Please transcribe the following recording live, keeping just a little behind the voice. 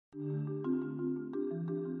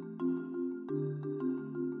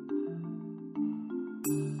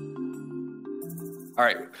All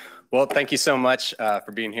right. Well, thank you so much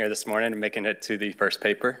for being here this morning and making it to the first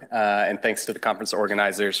paper. And thanks to the conference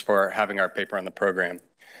organizers for having our paper on the program.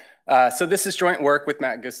 So this is joint work with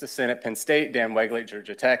Matt Gustafson at Penn State, Dan Weagley at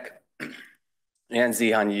Georgia Tech, and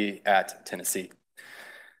Zihan at Tennessee.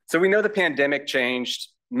 So we know the pandemic changed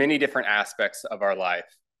many different aspects of our life.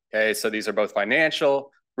 Okay, so these are both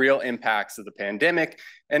financial, real impacts of the pandemic.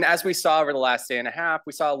 And as we saw over the last day and a half,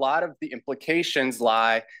 we saw a lot of the implications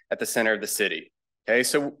lie at the center of the city. Okay,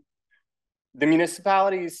 so the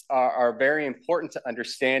municipalities are very important to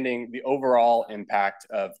understanding the overall impact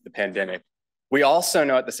of the pandemic. We also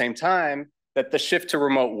know at the same time that the shift to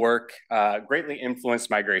remote work greatly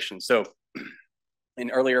influenced migration. So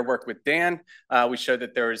in earlier work with Dan, we showed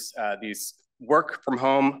that there's these work from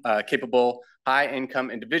home capable high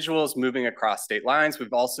income individuals moving across state lines.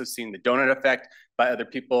 We've also seen the donut effect by other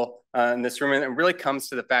people in this room. And it really comes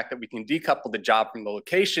to the fact that we can decouple the job from the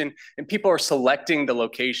location, and people are selecting the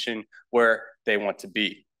location where they want to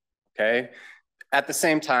be, okay? At the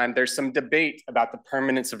same time, there's some debate about the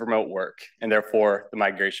permanence of remote work and therefore the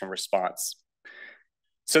migration response.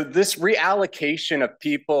 So this reallocation of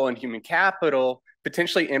people and human capital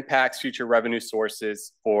potentially impacts future revenue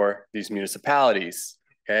sources for these municipalities.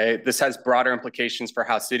 Okay, this has broader implications for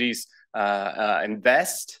how cities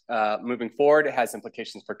invest moving forward. It has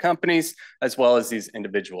implications for companies as well as these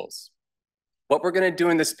individuals. What we're going to do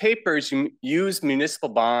in this paper is use municipal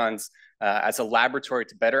bonds as a laboratory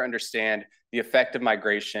to better understand the effect of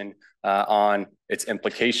migration on its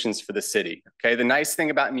implications for the city. Okay, the nice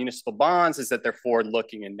thing about municipal bonds is that they're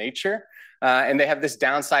forward-looking in nature, and they have this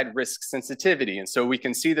downside risk sensitivity. And so we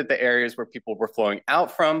can see that the areas where people were flowing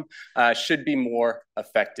out from should be more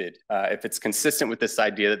affected if it's consistent with this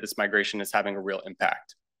idea that this migration is having a real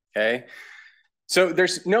impact. Okay. So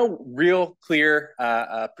there's no real clear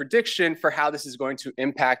prediction for how this is going to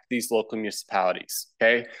impact these local municipalities,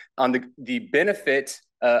 okay? On the benefit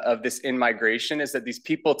of this in-migration is that these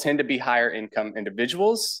people tend to be higher income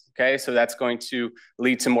individuals, okay? So that's going to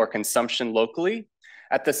lead to more consumption locally.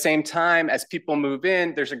 At the same time, as people move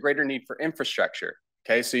in, there's a greater need for infrastructure,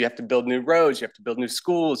 okay? So you have to build new roads, you have to build new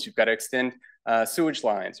schools, you've got to extend sewage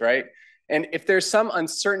lines, right? And if there's some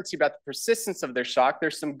uncertainty about the persistence of their shock,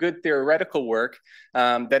 there's some good theoretical work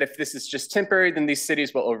that if this is just temporary, then these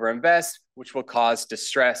cities will overinvest, which will cause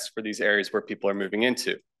distress for these areas where people are moving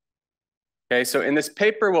into. Okay, so in this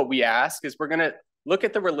paper, what we ask is we're gonna look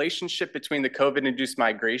at the relationship between the COVID-induced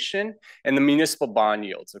migration and the municipal bond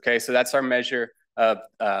yields, okay? So that's our measure of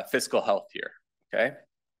fiscal health here, okay?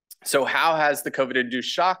 So how has the COVID-induced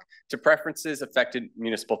shock to preferences affected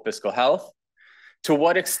municipal fiscal health? To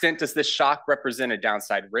what extent does this shock represent a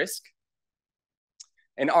downside risk?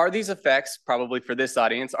 And are these effects, probably for this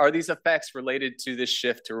audience, are these effects related to this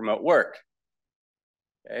shift to remote work?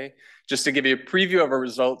 Okay, just to give you a preview of our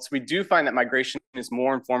results, we do find that migration is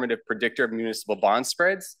more informative predictor of municipal bond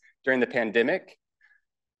spreads during the pandemic.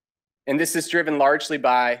 And this is driven largely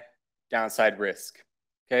by downside risk.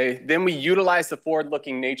 Okay, then we utilize the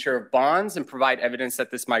forward-looking nature of bonds and provide evidence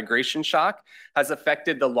that this migration shock has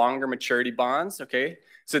affected the longer maturity bonds, okay?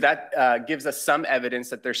 So that gives us some evidence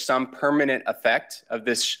that there's some permanent effect of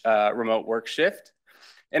this remote work shift.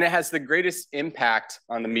 And it has the greatest impact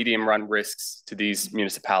on the medium run risks to these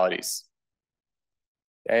municipalities,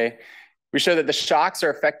 okay? We show that the shocks are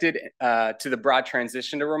affected to the broad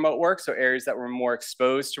transition to remote work. So areas that were more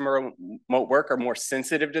exposed to remote work are more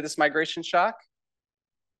sensitive to this migration shock.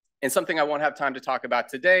 And something I won't have time to talk about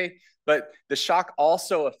today, but the shock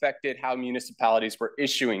also affected how municipalities were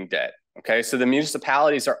issuing debt, okay? So the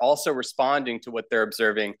municipalities are also responding to what they're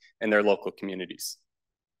observing in their local communities.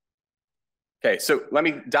 Okay, so let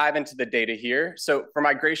me dive into the data here. So for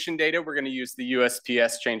migration data, we're gonna use the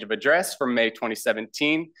USPS change of address from May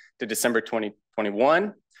 2017 to December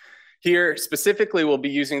 2021. Here, specifically, we'll be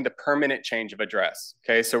using the permanent change of address,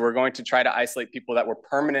 okay? So we're going to try to isolate people that were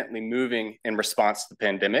permanently moving in response to the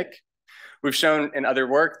pandemic. We've shown in other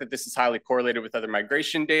work that this is highly correlated with other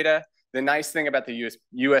migration data. The nice thing about the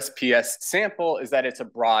USPS sample is that it's a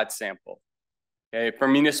broad sample, okay? For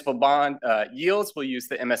municipal bond yields, we'll use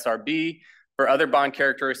the MSRB. For other bond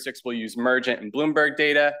characteristics, we'll use Mergent and Bloomberg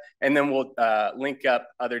data, and then we'll link up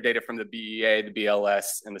other data from the BEA, the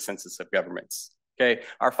BLS, and the Census of Governments. Okay,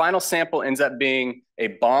 our final sample ends up being a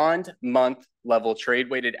bond month level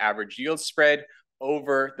trade weighted average yield spread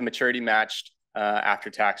over the maturity matched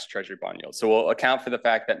after tax treasury bond yield. So we'll account for the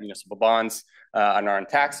fact that municipal bonds are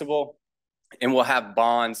non-taxable, and we'll have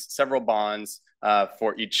bonds, several bonds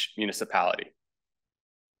for each municipality.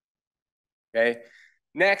 Okay,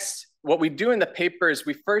 next, what we do in the paper is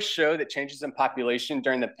we first show that changes in population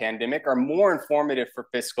during the pandemic are more informative for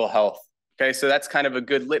fiscal health. Okay, so that's kind of a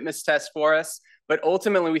good litmus test for us. But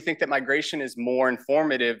ultimately, we think that migration is more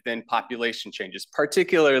informative than population changes,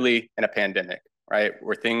 particularly in a pandemic, right,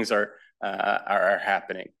 where things are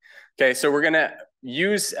happening. Okay, so we're going to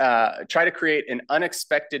try to create an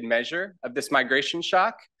unexpected measure of this migration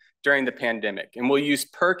shock during the pandemic. And we'll use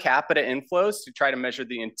per capita inflows to try to measure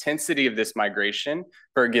the intensity of this migration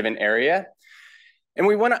for a given area. And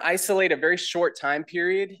we want to isolate a very short time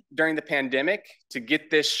period during the pandemic to get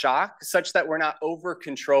this shock such that we're not over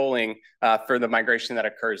controlling for the migration that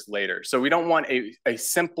occurs later. So we don't want a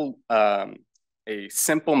simple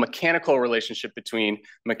mechanical relationship between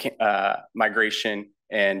migration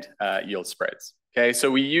and yield spreads. Okay, so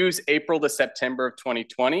we use April to September of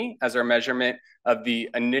 2020 as our measurement of the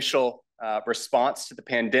initial response to the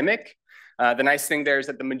pandemic. The nice thing there is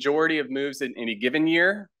that the majority of moves in any given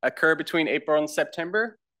year occur between April and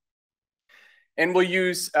September. And we'll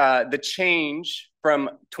use the change from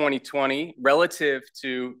 2020 relative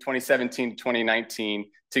to 2017 to 2019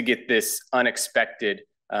 to get this unexpected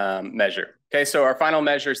measure. Okay, so our final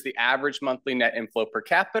measure is the average monthly net inflow per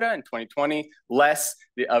capita in 2020, less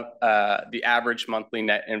the average monthly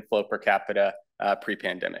net inflow per capita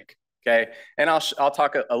pre-pandemic. Okay, and I'll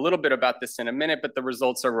talk a little bit about this in a minute, but the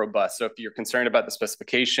results are robust. So if you're concerned about the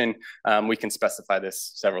specification, we can specify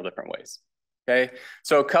this several different ways. Okay,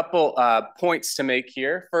 so a couple points to make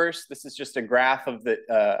here. First, this is just a graph of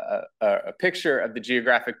a picture of the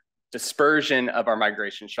geographic dispersion of our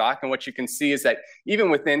migration shock. And what you can see is that even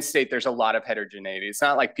within state, there's a lot of heterogeneity. It's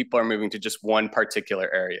not like people are moving to just one particular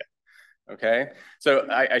area. Okay, so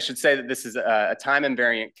I should say that this is a time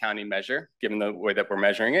invariant county measure, given the way that we're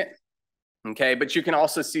measuring it. Okay, but you can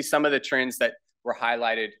also see some of the trends that were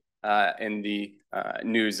highlighted in the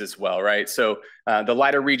news as well, right? So the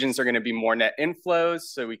lighter regions are going to be more net inflows.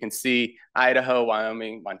 So we can see Idaho,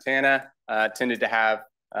 Wyoming, Montana tended to have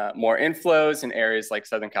more inflows, in areas like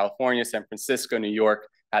Southern California, San Francisco, New York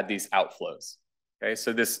had these outflows. Okay,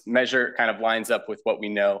 so this measure kind of lines up with what we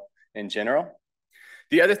know in general.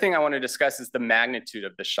 The other thing I want to discuss is the magnitude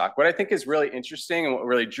of the shock. What I think is really interesting and what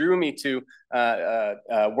really drew me to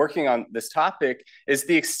working on this topic is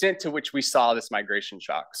the extent to which we saw this migration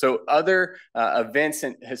shock. So other events,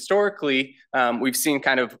 and historically, we've seen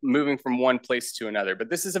kind of moving from one place to another, but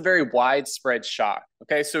this is a very widespread shock.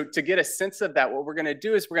 Okay, so to get a sense of that, what we're going to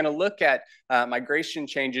do is we're going to look at migration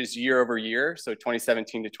changes year over year. So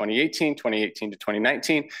 2017 to 2018, 2018 to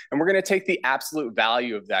 2019, and we're going to take the absolute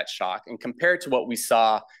value of that shock and compare it to what we saw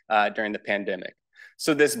during the pandemic.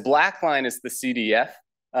 So this black line is the CDF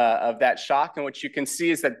of that shock. And what you can see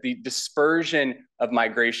is that the dispersion of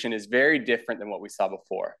migration is very different than what we saw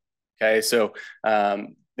before. Okay, so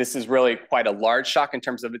this is really quite a large shock in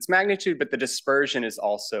terms of its magnitude, but the dispersion is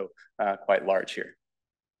also quite large here.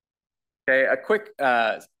 Okay, a quick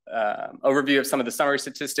overview of some of the summary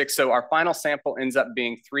statistics. So our final sample ends up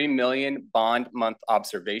being 3 million bond month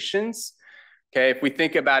observations. Okay, if we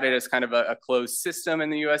think about it as kind of a closed system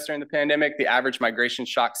in the US during the pandemic, the average migration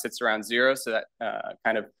shock sits around 0. So that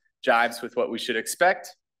kind of jives with what we should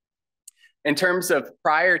expect. In terms of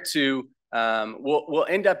prior to, we'll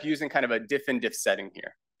end up using kind of a diff and diff setting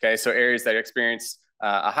here. Okay, so areas that experience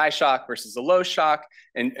a high shock versus a low shock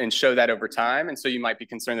and show that over time. And so you might be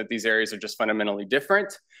concerned that these areas are just fundamentally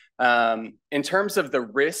different. In terms of the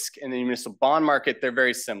risk in the municipal bond market, they're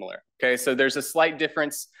very similar. Okay, so there's a slight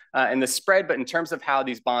difference in the spread, but in terms of how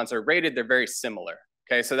these bonds are rated, they're very similar.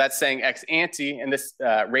 Okay, so that's saying ex ante, and this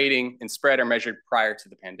rating and spread are measured prior to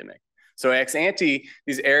the pandemic. So ex ante,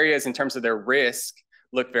 these areas in terms of their risk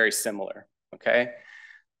look very similar. Okay.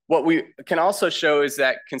 What we can also show is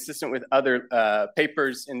that, consistent with other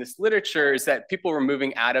papers in this literature, is that people were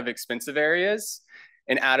moving out of expensive areas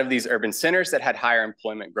and out of these urban centers that had higher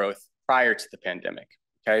employment growth prior to the pandemic.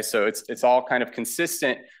 Okay, so it's all kind of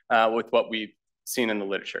consistent with what we've seen in the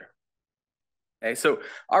literature. Okay, so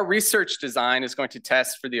our research design is going to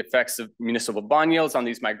test for the effects of municipal bond yields on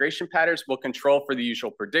these migration patterns. We'll control for the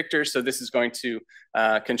usual predictors. So this is going to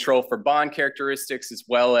control for bond characteristics as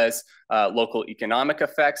well as local economic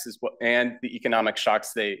effects and the economic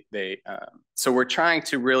shocks so we're trying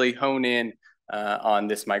to really hone in on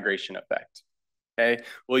this migration effect. Okay,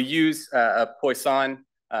 we'll use a Poisson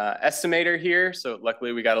estimator here. So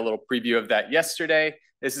luckily we got a little preview of that yesterday.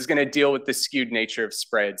 This is going to deal with the skewed nature of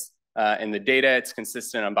spreads in the data. It's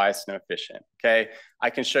consistent, unbiased, and efficient. Okay, I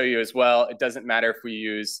can show you as well. It doesn't matter if we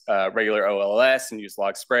use regular OLS and use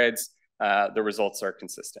log spreads. The results are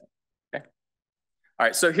consistent. Okay. All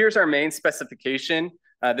right. So here's our main specification.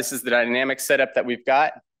 This is the dynamic setup that we've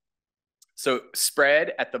got. So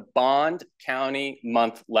spread at the bond, county,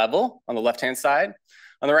 month level on the left-hand side.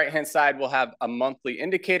 On the right-hand side, we'll have a monthly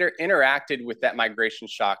indicator interacted with that migration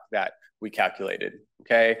shock that we calculated,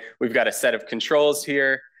 okay? We've got a set of controls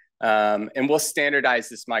here, and we'll standardize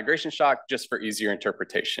this migration shock just for easier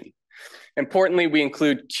interpretation. Importantly, we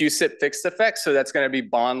include QSIP fixed effects, so that's going to be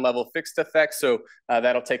bond level fixed effects, so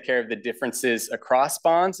that'll take care of the differences across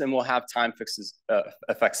bonds, and we'll have time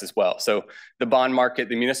effects as well. So the bond market,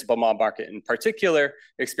 the municipal bond market in particular,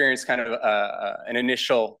 experienced kind of an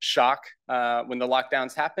initial shock when the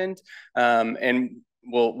lockdowns happened, and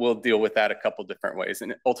we'll deal with that a couple different ways,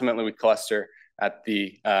 and ultimately we cluster at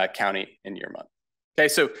the county and year month. Okay,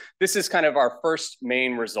 so this is kind of our first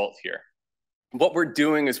main result here. What we're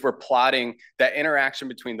doing is we're plotting that interaction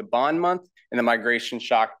between the bond month and the migration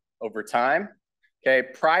shock over time. Okay,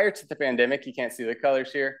 prior to the pandemic, you can't see the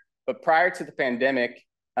colors here, but prior to the pandemic,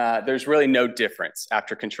 there's really no difference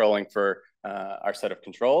after controlling for our set of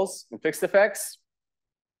controls and fixed effects.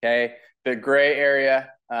 Okay, the gray area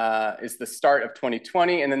is the start of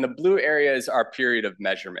 2020, and then the blue area is our period of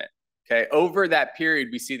measurement. Okay, over that period,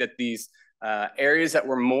 we see that these areas that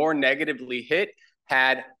were more negatively hit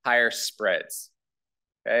had higher spreads,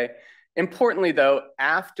 okay? Importantly though,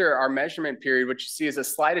 after our measurement period, what you see is a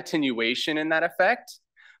slight attenuation in that effect,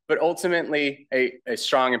 but ultimately a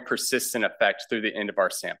strong and persistent effect through the end of our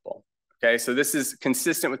sample, okay? So this is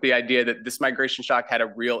consistent with the idea that this migration shock had a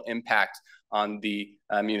real impact on the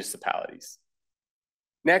municipalities.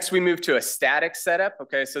 Next, we move to a static setup,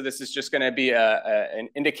 okay? So this is just gonna be an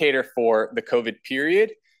indicator for the COVID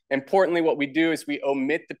period. Importantly, what we do is we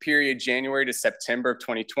omit the period January to September of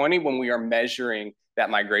 2020 when we are measuring that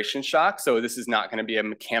migration shock. So this is not going to be a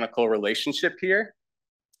mechanical relationship here.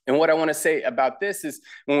 And what I want to say about this is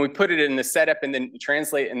when we put it in the setup and then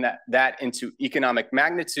translate that into economic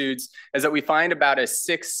magnitudes, is that we find about a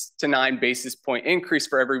 6 to 9 basis point increase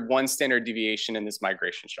for every 1 standard deviation in this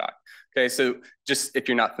migration shock. Okay, so just if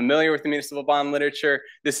you're not familiar with the municipal bond literature,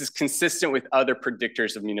 this is consistent with other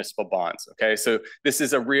predictors of municipal bonds. Okay, so this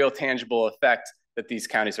is a real tangible effect that these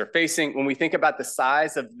counties are facing. When we think about the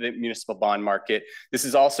size of the municipal bond market, this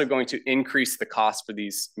is also going to increase the cost for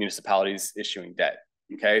these municipalities issuing debt.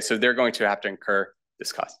 Okay, so they're going to have to incur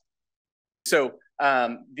this cost. So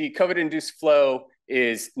the COVID-induced flow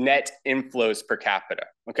is net inflows per capita.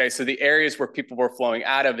 Okay, so the areas where people were flowing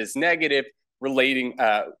out of is negative,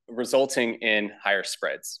 resulting in higher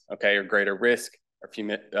spreads, okay, or greater risk, or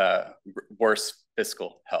worse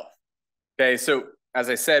fiscal health. Okay, so as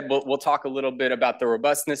I said, we'll talk a little bit about the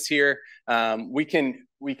robustness here.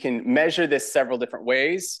 We can measure this several different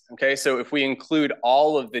ways. Okay, so if we include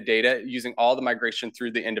all of the data using all the migration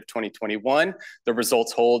through the end of 2021, the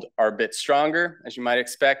results are a bit stronger, as you might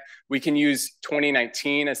expect. We can use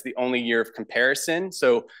 2019 as the only year of comparison.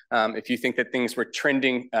 So if you think that things were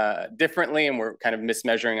trending differently and we're kind of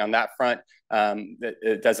mismeasuring on that front, that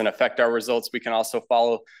it doesn't affect our results, we can also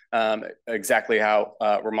follow exactly how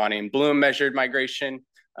Romani and Bloom measured migration,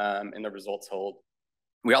 and the results hold.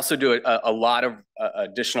 We also do a lot of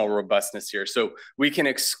additional robustness here. So we can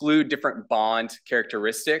exclude different bond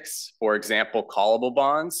characteristics, for example, callable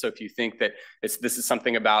bonds. So if you think that this is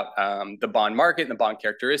something about the bond market and the bond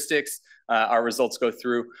characteristics, our results go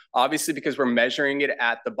through. Obviously, because we're measuring it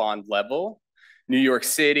at the bond level, New York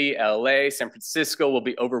City, LA, San Francisco will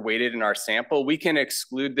be overweighted in our sample. We can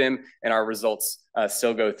exclude them and our results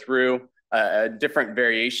still go through. A different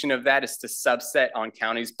variation of that is to subset on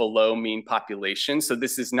counties below mean population. So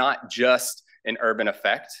this is not just an urban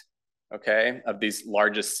effect, okay, of these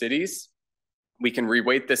largest cities. We can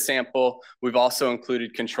reweight the sample. We've also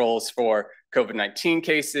included controls for COVID-19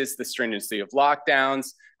 cases, the stringency of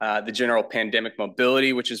lockdowns, the general pandemic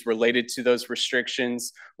mobility, which is related to those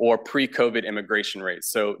restrictions, or pre-COVID immigration rates.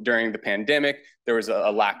 So during the pandemic, there was a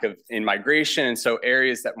lack of in-migration, and so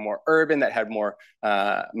areas that were more urban, that had more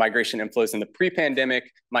migration inflows in the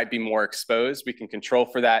pre-pandemic might be more exposed. We can control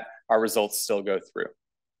for that. Our results still go through.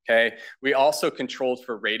 Okay, we also controlled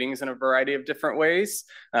for ratings in a variety of different ways.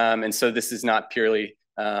 And so this is not purely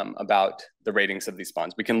about the ratings of these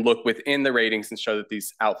bonds. We can look within the ratings and show that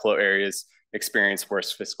these outflow areas experience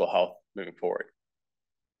worse fiscal health moving forward.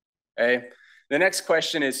 Okay, the next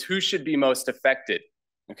question is who should be most affected?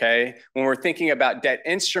 Okay, when we're thinking about debt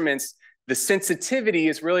instruments, the sensitivity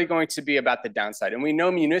is really going to be about the downside. And we know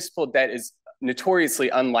municipal debt is notoriously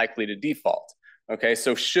unlikely to default. Okay,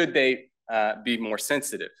 so should they be more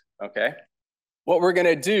sensitive? Okay, what we're going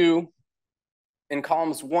to do in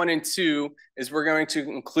columns 1 and 2 is we're going to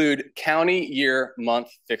include county, year, month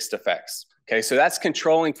fixed effects. Okay, so that's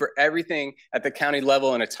controlling for everything at the county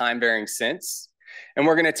level in a time-varying sense. And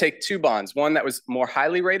we're going to take 2 bonds, one that was more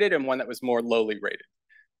highly rated and one that was more lowly rated,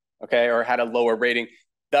 okay, or had a lower rating.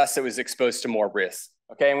 Thus, it was exposed to more risk.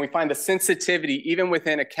 Okay, and we find the sensitivity, even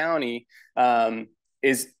within a county,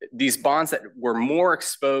 is these bonds that were more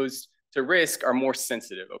exposed to risk are more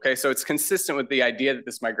sensitive. Okay, so it's consistent with the idea that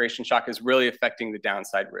this migration shock is really affecting the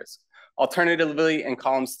downside risk. Alternatively, in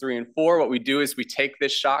columns 3 and 4, what we do is we take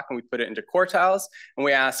this shock and we put it into quartiles, and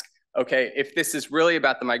we ask, okay, if this is really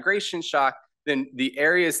about the migration shock, then the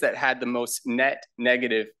areas that had the most net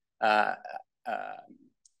negative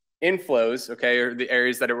inflows, okay, or the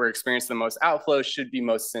areas that were experiencing the most outflows should be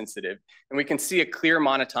most sensitive. And we can see a clear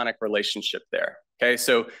monotonic relationship there. Okay,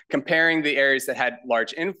 so comparing the areas that had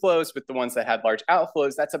large inflows with the ones that had large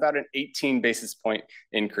outflows, that's about an 18 basis point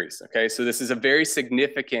increase. Okay, so this is a very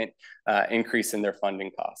significant increase in their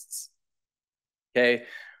funding costs. Okay,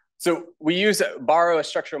 so we borrow a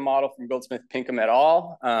structural model from Goldsmith Pinkham et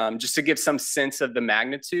al. Just to give some sense of the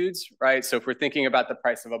magnitudes, right? So if we're thinking about the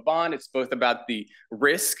price of a bond, it's both about the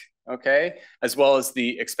risk, okay, as well as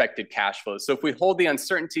the expected cash flows. So if we hold the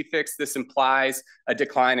uncertainty fixed, this implies a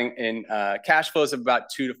decline in cash flows of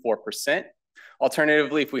about 2 to 4%.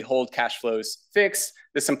 Alternatively, if we hold cash flows fixed,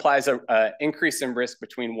 this implies an increase in risk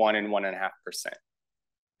between 1 and 1.5%.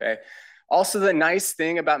 Okay. Also, the nice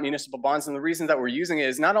thing about municipal bonds, and the reason that we're using it,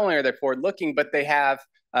 is not only are they forward-looking, but they have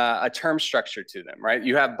a term structure to them, right?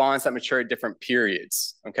 You have bonds that mature at different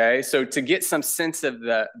periods, okay? So to get some sense of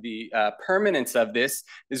the permanence of this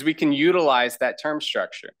is we can utilize that term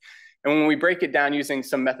structure. And when we break it down using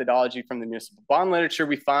some methodology from the municipal bond literature,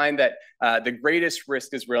 we find that the greatest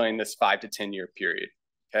risk is really in this 5 to 10 year period,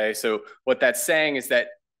 okay? So what that's saying is that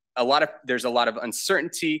there's a lot of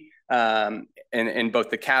uncertainty in both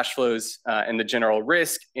the cash flows and the general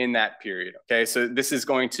risk in that period, okay? So this is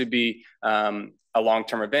going to be a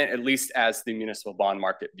long-term event, at least as the municipal bond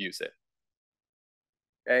market views it,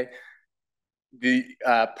 okay? The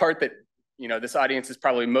part that, this audience is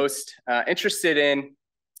probably most interested in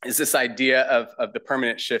is this idea of the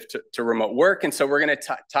permanent shift to remote work. And so we're gonna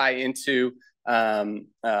tie into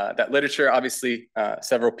that literature. Obviously,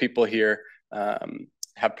 several people here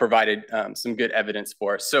have provided some good evidence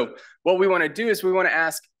for us. So what we want to do is we want to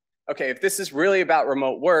ask, okay, if this is really about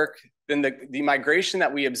remote work, then the migration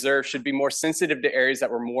that we observe should be more sensitive to areas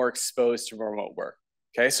that were more exposed to remote work.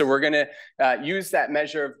 Okay, so we're going to use that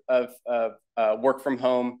measure of work from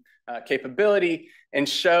home capability and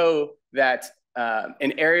show that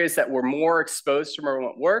in areas that were more exposed to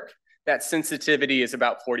remote work, that sensitivity is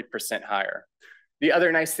about 40% higher. The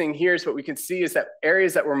other nice thing here is what we can see is that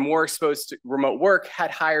areas that were more exposed to remote work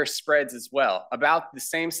had higher spreads as well, about the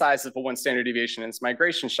same size of a 1 standard deviation in its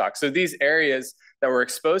migration shock. So these areas that were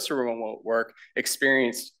exposed to remote work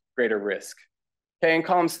experienced greater risk. Okay, in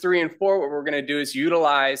columns 3 and 4, what we're going to do is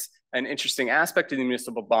utilize an interesting aspect of the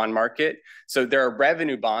municipal bond market. So there are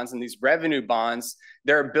revenue bonds, and these revenue bonds,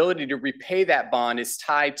 their ability to repay that bond is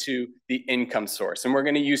tied to the income source. And we're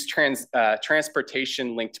going to use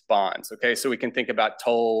transportation-linked bonds, okay? So we can think about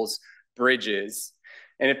tolls, bridges.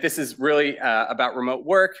 And if this is really about remote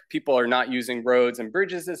work, people are not using roads and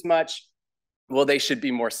bridges as much, well, they should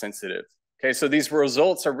be more sensitive. Okay, so these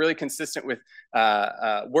results are really consistent with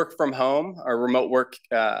work from home or remote work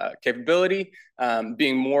capability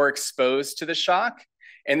being more exposed to the shock,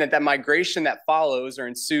 and that migration that follows or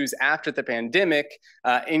ensues after the pandemic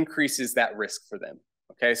increases that risk for them.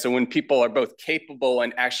 Okay, so when people are both capable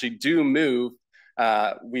and actually do move,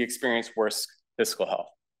 we experience worse fiscal health.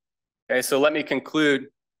 Okay, so let me conclude.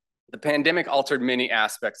 The pandemic altered many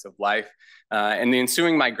aspects of life, and the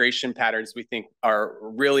ensuing migration patterns we think are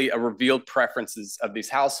really a revealed preferences of these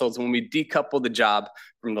households when we decouple the job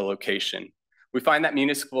from the location. We find that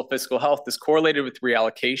municipal fiscal health is correlated with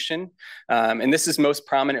reallocation, and this is most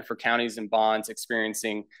prominent for counties and bonds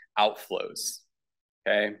experiencing outflows,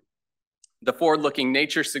 okay? The forward-looking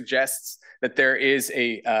nature suggests that there is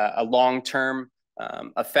a long-term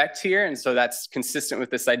effect here. And so that's consistent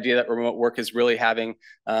with this idea that remote work is really having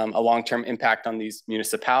a long-term impact on these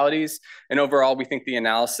municipalities. And overall, we think the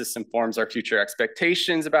analysis informs our future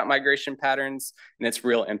expectations about migration patterns and its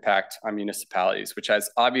real impact on municipalities, which has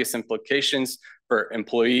obvious implications for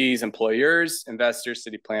employees, employers, investors,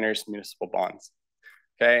 city planners, municipal bonds.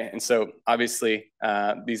 Okay, and so obviously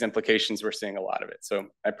these implications, we're seeing a lot of it. So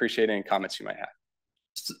I appreciate any comments you might have.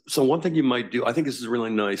 So one thing you might do, I think this is a really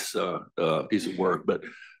nice piece of work, but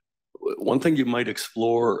one thing you might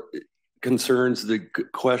explore concerns the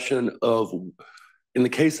question of, in the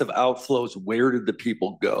case of outflows, where did the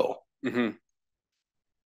people go? Mm-hmm.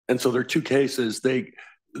 And so there are two cases. They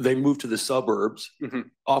move to the suburbs. Mm-hmm.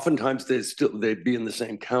 Oftentimes they'd be in the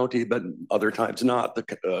same county, but other times not.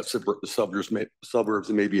 The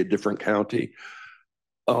suburbs may be a different county.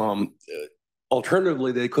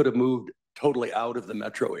 Alternatively, they could have moved totally out of the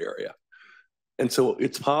metro area. And so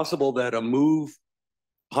it's possible that a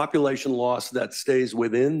population loss that stays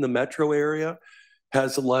within the metro area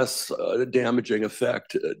has a less damaging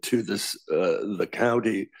effect to the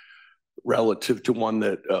county relative to one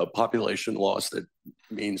that population loss that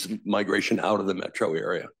means migration out of the metro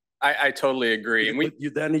area. I totally agree. And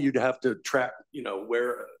then you'd have to track,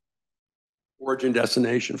 where origin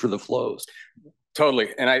destination for the flows. Totally.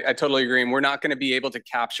 And I totally agree. And we're not going to be able to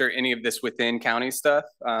capture any of this within county stuff,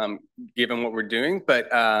 given what we're doing. But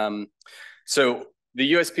so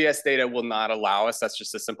the USPS data will not allow us. That's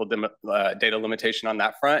just a simple data limitation on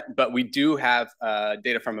that front. But we do have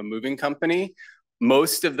data from a moving company.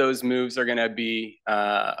 Most of those moves are going to be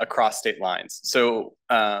across state lines. So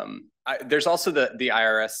there's also the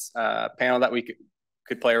IRS panel that we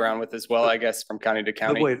could play around with as well, I guess, from county to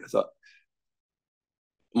county. Wait,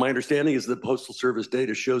 my understanding is that Postal Service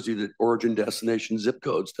data shows you the origin destination zip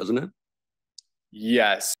codes, doesn't it?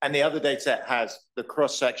 Yes. And the other data set has the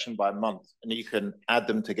cross section by month, and you can add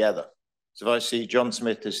them together. So if I see John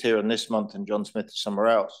Smith is here in this month and John Smith is somewhere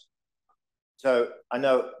else. So I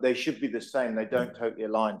know they should be the same. They don't totally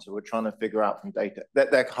align. So we're trying to figure out from data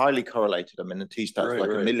that they're highly correlated. I mean, the t-stat's like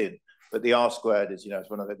 1 million, but the R-squared is, it's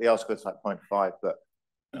one of the R-squared's like 0.5, but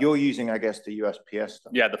you're using, I guess, the USPS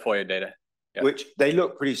stuff. Yeah, the FOIA data. Yeah. Which they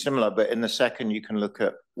look pretty similar, but in the second you can look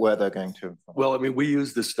at where they're going to. Well, I mean, we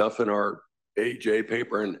use this stuff in our AJ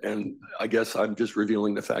paper, and I guess I'm just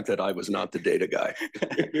revealing the fact that I was not the data guy.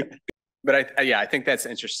 But I think that's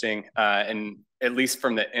interesting. And at least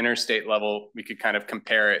from the interstate level, we could kind of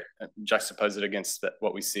compare it, juxtapose it against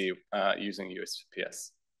what we see using USPS.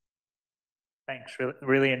 Thanks,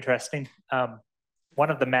 really interesting. One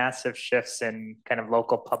of the massive shifts in kind of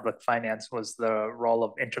local public finance was the role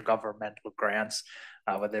of intergovernmental grants,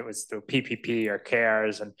 whether it was through PPP or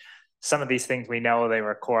CARES. And some of these things we know they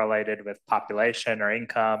were correlated with population or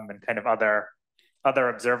income and kind of other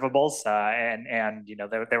observables. And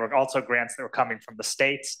there were also grants that were coming from the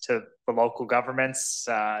states to the local governments,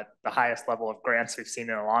 the highest level of grants we've seen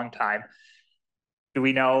in a long time. Do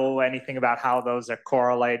we know anything about how those are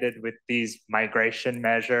correlated with these migration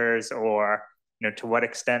measures, or to what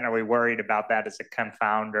extent are we worried about that as a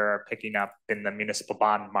confounder picking up in the municipal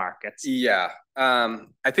bond markets? Yeah,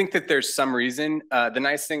 I think that there's some reason. The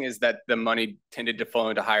nice thing is that the money tended to flow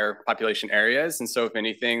into higher population areas. And so if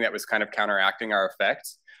anything, that was kind of counteracting our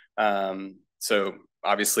effect. So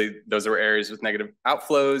obviously those were areas with negative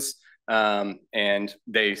outflows, and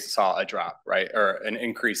they saw a drop, right? Or an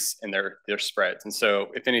increase in their spreads. And so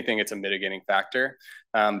if anything, it's a mitigating factor,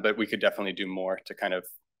 but we could definitely do more to kind of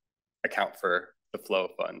account for the flow of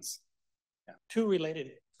funds. Yeah. Two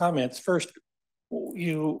related comments. First, I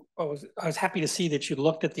was happy to see that you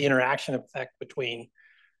looked at the interaction effect between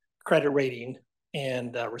credit rating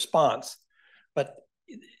and response, but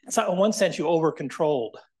it's not, in one sense you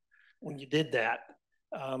over-controlled when you did that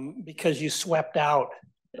because you swept out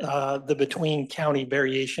the between county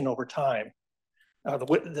variation over time,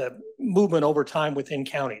 the movement over time within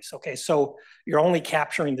counties. Okay, so you're only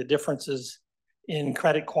capturing the differences in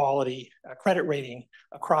credit quality, credit rating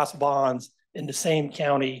across bonds in the same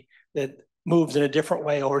county that moves in a different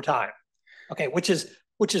way over time. Okay, which is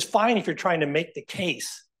fine if you're trying to make the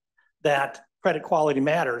case that credit quality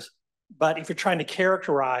matters, but if you're trying to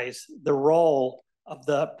characterize the role of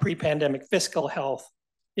the pre-pandemic fiscal health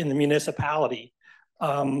in the municipality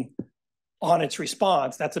on its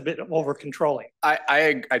response, that's a bit over-controlling.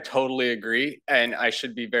 I totally agree, and I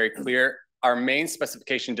should be very clear. Our main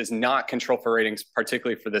specification does not control for ratings,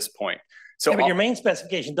 particularly for this point. So yeah, but your main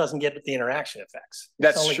specification doesn't get at the interaction effects.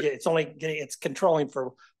 That's true. It's controlling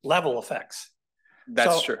for level effects.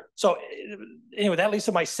 That's true. So anyway, that leads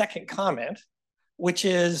to my second comment, which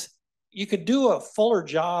is you could do a fuller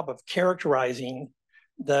job of characterizing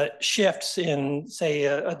the shifts in, say,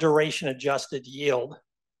 a duration adjusted yield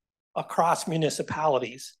across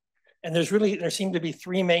municipalities. And there seem to be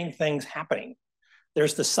three main things happening.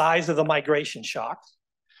 There's the size of the migration shock,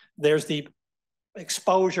 there's the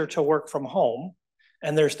exposure to work from home,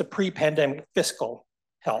 and there's the pre-pandemic fiscal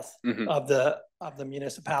health of the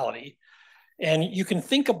municipality. And you can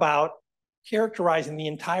think about characterizing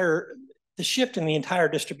the shift in the entire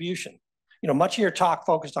distribution. Much of your talk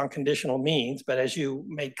focused on conditional means, but as you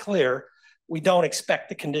made clear, we don't expect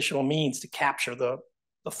the conditional means to capture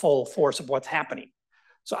the full force of what's happening.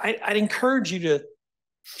 So I'd encourage you to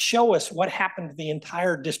show us what happened to the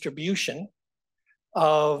entire distribution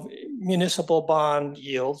of municipal bond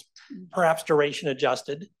yields, perhaps duration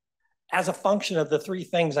adjusted, as a function of the three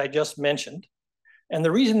things I just mentioned. And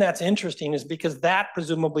the reason that's interesting is because that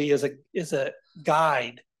presumably is a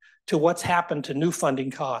guide to what's happened to new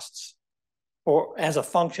funding costs or as a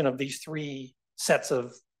function of these three sets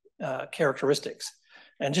of characteristics,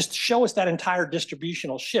 and just show us that entire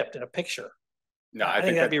distributional shift in a picture. No, I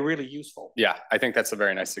think that'd be really useful. Yeah, I think that's a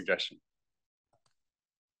very nice suggestion.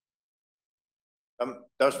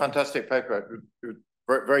 That was fantastic paper.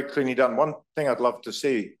 Very, very cleanly done. One thing I'd love to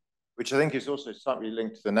see, which I think is also slightly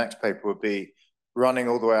linked to the next paper, would be running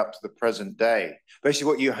all the way up to the present day.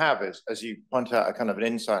 Basically, what you have is, as you point out, a kind of an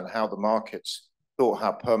insight on how the markets thought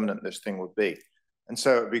how permanent this thing would be. And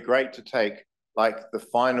so it'd be great to take like the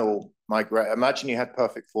final migration. Imagine you had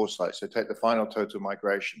perfect foresight. So take the final total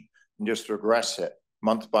migration and just regress it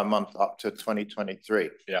month by month up to 2023.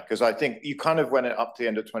 Yeah. Because I think you kind of went it up to the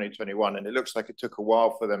end of 2021, and it looks like it took a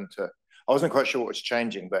while for them to, I wasn't quite sure what was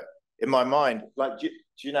changing, but in my mind, like,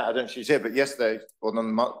 Gina, I don't know if she's here, but yesterday, or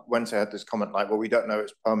on Wednesday, I had this comment like, well, we don't know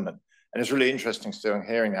it's permanent. And it's really interesting still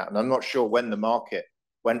hearing that. And I'm not sure when the market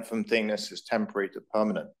went from thinking this is temporary to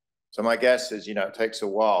permanent. So my guess is, it takes a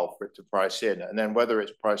while for it to price in. And then whether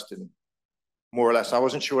it's priced in more or less, I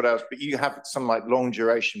wasn't sure what else, but you have some like long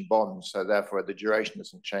duration bonds. So therefore the duration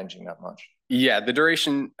isn't changing that much. Yeah, the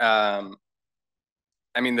duration,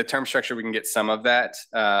 I mean, the term structure, we can get some of that,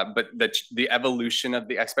 but the evolution of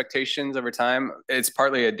the expectations over time, it's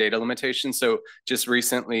partly a data limitation. So just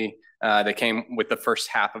recently, they came with the first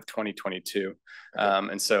half of 2022.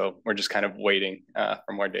 And so we're just kind of waiting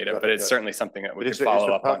for more data, but it's certainly something that we could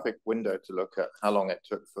follow up on. It's a perfect window to look at how long it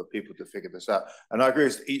took for people to figure this out. And I agree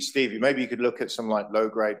with Steve, maybe you could look at some like low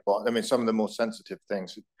grade bond. I mean, some of the more sensitive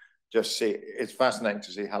things, just see, it's fascinating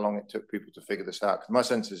to see how long it took people to figure this out. Because my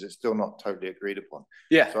sense is it's still not totally agreed upon.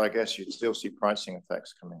 Yeah. So I guess you'd still see pricing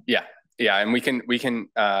effects coming. Yeah. Yeah. And we can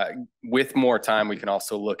with more time, we can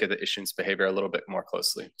also look at the issuance behavior a little bit more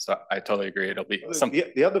closely. So I totally agree. It'll be something.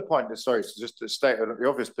 The other point, sorry, just to state the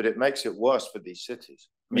obvious, but it makes it worse for these cities.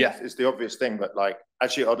 I mean, it's the obvious thing, but like,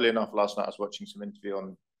 actually, oddly enough, last night I was watching some interview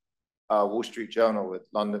on Wall Street Journal with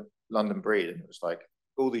London Breed, and it was like,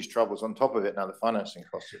 all these troubles on top of it. Now the financing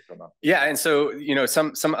costs have gone up. Yeah, and so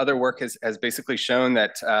some other work has basically shown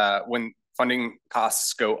that when funding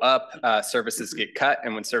costs go up, services get cut,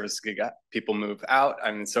 and when services get cut, people move out,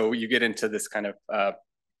 and so you get into this kind of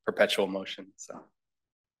perpetual motion. So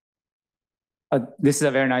this is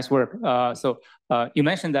a very nice work. So you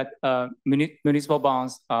mentioned that municipal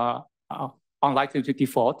bonds are unlikely to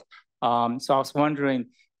default. So I was wondering,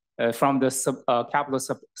 from the capital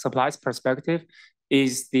supplies perspective,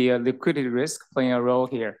 is the liquidity risk playing a role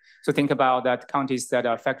here? So think about that counties that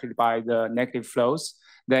are affected by the negative flows,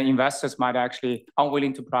 then investors might actually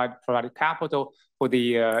unwilling to provide capital for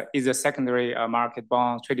the either secondary market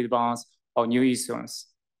bonds, traded bonds, or new issuance.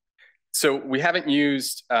 So we haven't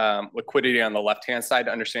used liquidity on the left-hand side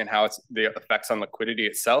to understand how the effects on liquidity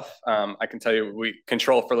itself. I can tell you we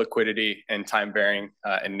control for liquidity and time varying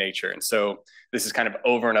in nature. And so this is kind of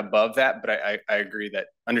over and above that, but I agree that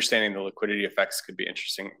understanding the liquidity effects could be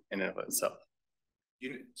interesting in and of itself.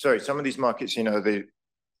 Sorry, some of these markets,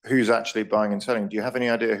 who's actually buying and selling? Do you have any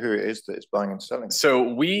idea who it is that is buying and selling? So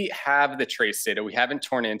we have the trace data. We haven't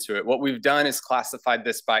torn into it. What we've done is classified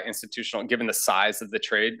this by institutional, given the size of the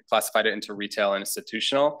trade, classified it into retail and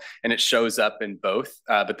institutional, and it shows up in both,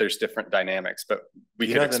 but there's different dynamics. But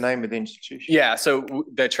we know the name of the institution? Yeah, so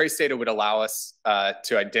the trace data would allow us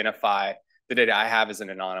to identify. The data I have isn't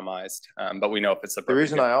anonymized, but we know if it's the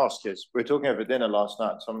reason I ask is we were talking over dinner last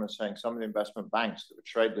night. Someone was saying some of the investment banks that would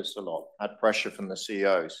trade this a lot had pressure from the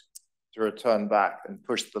CEOs to return back and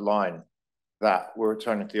push the line that we're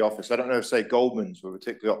returning to the office. I don't know if, say, Goldman's were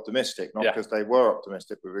particularly optimistic, not because they were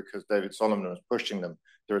optimistic, but because David Solomon was pushing them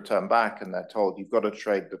to return back, and they're told you've got to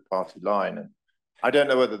trade the party line. And I don't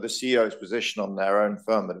know whether the CEO's position on their own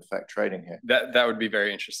firm would affect trading here. That would be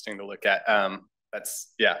very interesting to look at.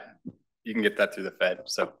 You can get that through the Fed,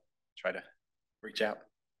 so try to reach out.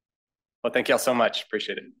 Well, thank y'all so much.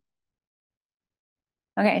 Appreciate it.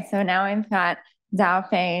 Okay, so now we've got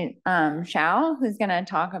Xiaofei Zhao, who's going to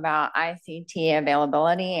talk about ICT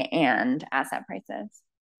availability and asset prices.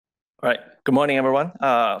 All right. Good morning, everyone.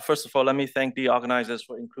 First of all, let me thank the organizers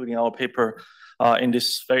for including our paper in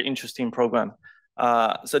this very interesting program.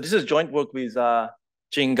 So this is joint work with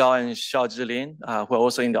Jing, Zhao, and Xiaoji, who are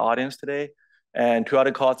also in the audience today. And two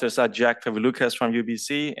other co-authors are Jack Favilukis from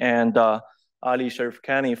UBC and Ali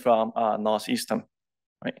Sharifkhani from Northeastern.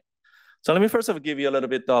 Right. So let me first of all give you a little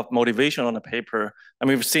bit of motivation on the paper. And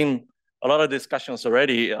we've seen a lot of discussions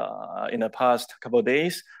already in the past couple of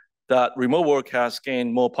days that remote work has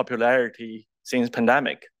gained more popularity since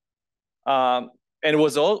pandemic. And it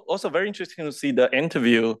was also very interesting to see the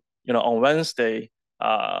interview, on Wednesday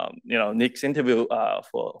Nick's interview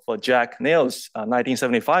for Jack Neal's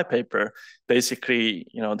 1975 paper, basically,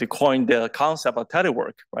 they coined the concept of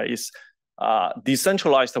telework, right? It's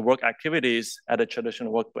decentralized work activities at a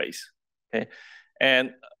traditional workplace, okay?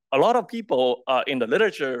 And a lot of people in the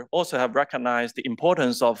literature also have recognized the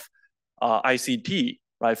importance of ICT,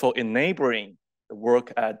 right, for enabling the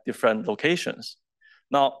work at different locations.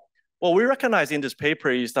 Now, what we recognize in this paper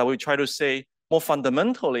is that we try to say more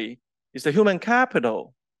fundamentally is the human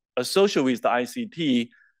capital associated with the ICT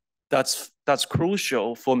that's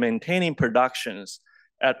crucial for maintaining productions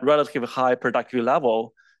at relatively high productivity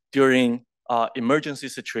level during emergency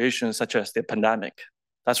situations such as the pandemic.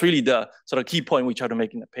 That's really the sort of key point we try to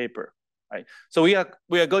make in the paper, right? So we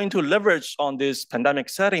are going to leverage on this pandemic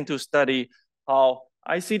setting to study how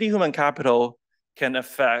ICT human capital can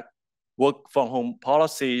affect work from home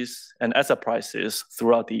policies and asset prices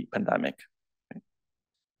throughout the pandemic.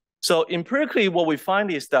 So empirically, what we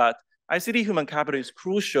find is that ICT human capital is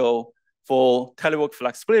crucial for telework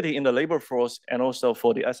flexibility in the labor force and also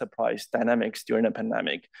for the asset price dynamics during the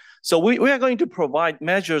pandemic. So we are going to provide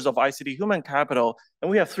measures of ICT human capital,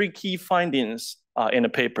 and we have three key findings in the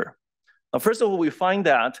paper. Now, first of all, we find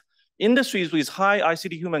that industries with high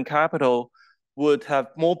ICT human capital would have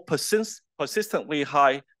more persistently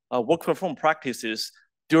high work from home practices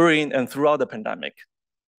during and throughout the pandemic.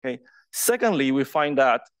 Okay. Secondly, we find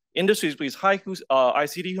that industries with high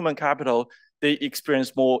ICT human capital, they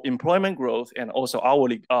experience more employment growth and also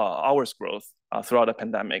hours growth throughout the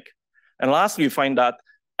pandemic. And lastly, we find that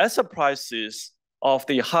asset prices of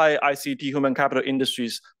the high ICT human capital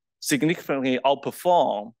industries significantly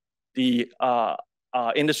outperform the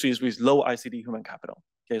industries with low ICT human capital.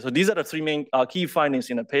 Okay, so these are the three main key findings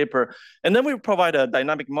in the paper. And then we provide a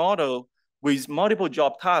dynamic model with multiple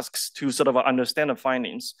job tasks to sort of understand the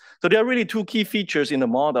findings. So there are really two key features in the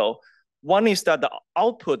model. One is that the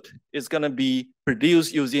output is going to be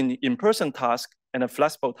produced using in-person task and a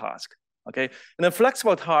flexible task, okay? And the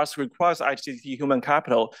flexible task requires ICT human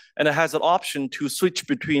capital, and it has an option to switch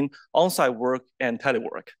between on-site work and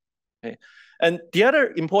telework, okay? And the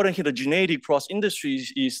other important heterogeneity across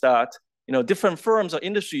industries is that, different firms or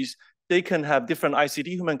industries, they can have different ICT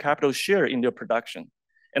human capital share in their production.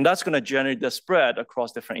 And that's going to generate the spread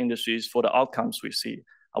across different industries for the outcomes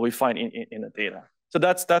we find in the data. So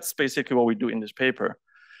that's basically what we do in this paper.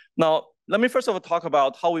 Now, let me first of all talk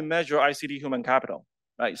about how we measure ICT human capital,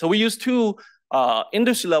 right? So we use two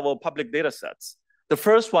industry-level public data sets. The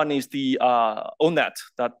first one is the ONET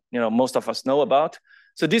that most of us know about.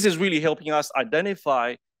 So this is really helping us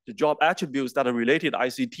identify the job attributes that are related to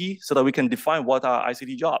ICT so that we can define what are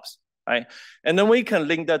ICT jobs, right? And then we can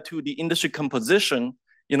link that to the industry composition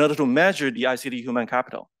in order to measure the ICT human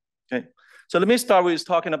capital, okay? So let me start with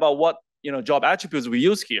talking about what job attributes we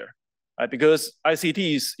use here, right? Because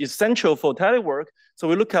ICT is essential for telework, so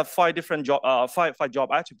we look at five different job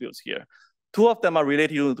attributes here. Two of them are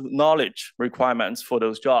related to knowledge requirements for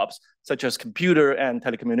those jobs, such as computer and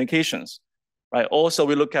telecommunications, right? Also,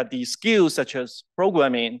 we look at the skills such as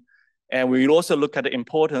programming, and we also look at the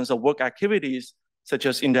importance of work activities such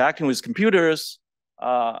as interacting with computers,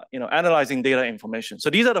 analyzing data information. So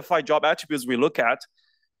these are the five job attributes we look at,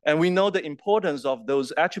 and we know the importance of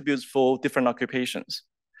those attributes for different occupations.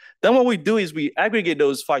 Then what we do is we aggregate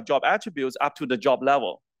those five job attributes up to the job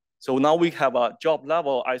level. So now we have a job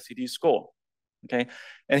level ICT score, okay?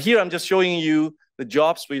 And here I'm just showing you the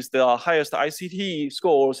jobs with the highest ICT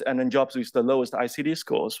scores and then jobs with the lowest ICT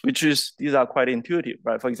scores, these are quite intuitive,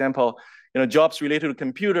 right? For example, jobs related to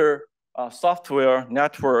computer, software,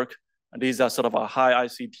 network, and these are sort of a high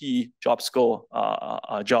ICT job score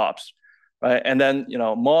jobs, right? And then,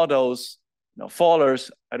 models,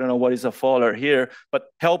 fallers, I don't know what is a faller here, but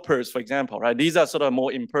helpers, for example, right? These are sort of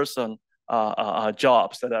more in-person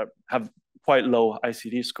jobs that have quite low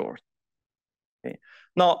ICT scores. Okay.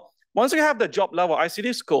 Now, once we have the job level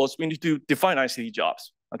ICT scores, we need to define ICT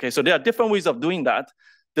jobs. Okay, so there are different ways of doing that.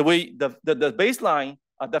 The baseline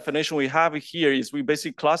definition we have here is we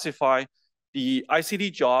basically classify the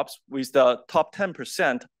ICT jobs with the top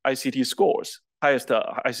 10% ICT scores, highest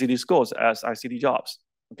ICT scores as ICT jobs,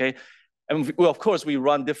 okay? And of course, we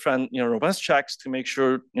run different robust checks to make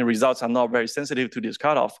sure results are not very sensitive to this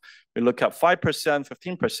cutoff. We look at 5%,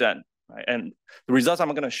 15%, right? And the results I'm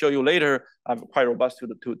going to show you later are quite robust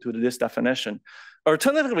to this definition.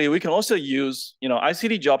 Alternatively, we can also use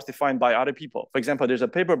ICT jobs defined by other people. For example, there's a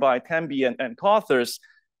paper by Tamby and co-authors.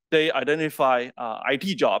 They identify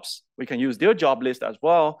IT jobs. We can use their job list as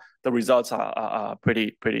well. The results are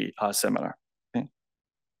pretty similar. Okay?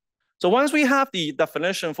 So once we have the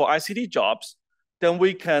definition for ICT jobs, then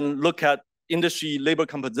we can look at industry labor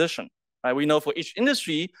composition. right? We know for each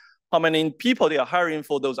industry, how many people they are hiring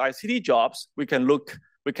for those ICT jobs. We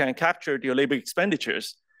can capture their labor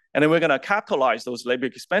expenditures. And then we're gonna capitalize those labor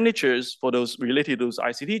expenditures for those related to those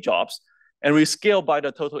ICT jobs, and we scale by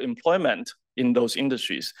the total employment in those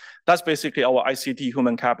industries. That's basically our ICT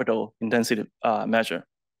human capital intensity measure.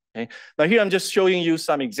 Okay. Now here I'm just showing you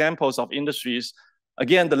some examples of industries.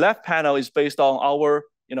 Again, the left panel is based on our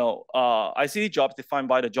ICT jobs defined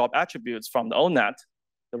by the job attributes from the ONET.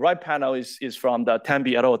 The right panel is from the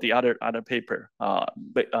Tembi et al., the other paper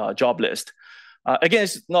job list. Again,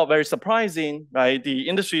 it's not very surprising, right? The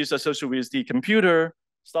industry is associated with the computer,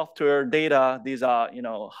 software, data. These are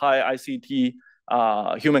high ICT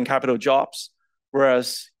human capital jobs,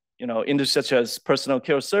 whereas industries such as personal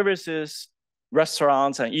care services,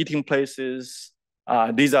 restaurants and eating places,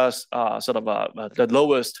 these are sort of the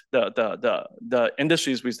lowest, the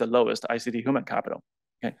industries with the lowest ICT human capital.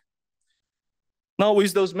 Okay. Now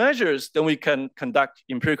with those measures, then we can conduct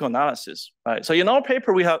empirical analysis, right? So in our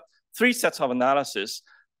paper, we have 3 sets of analysis.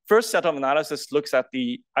 First set of analysis looks at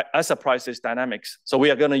the asset prices dynamics. So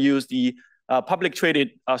we are going to use the public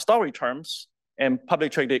traded stock returns and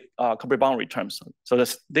public traded corporate bond returns. So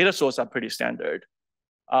the data sources are pretty standard.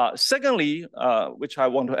 Secondly, which I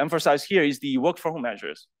want to emphasize here, is the work from home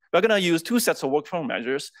measures. We're going to use 2 sets of work from home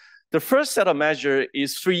measures. The first set of measures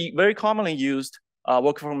is 3 very commonly used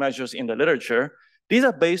work from home measures in the literature. These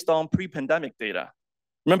are based on pre-pandemic data.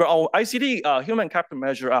 Remember, our ICT human capital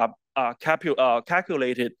measure are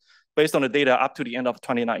calculated based on the data up to the end of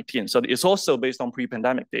 2019. So it's also based on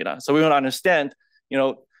pre-pandemic data. So we want to understand,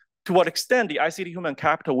 to what extent the ICT human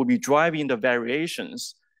capital will be driving the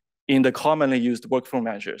variations in the commonly used work from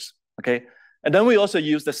measures, okay? And then we also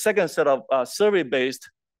use the second set of survey-based,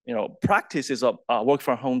 practices of work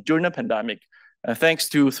from home during the pandemic. Thanks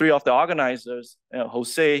to 3 of the organizers,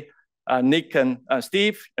 Jose, Nick, and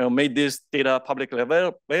Steve, made this data publicly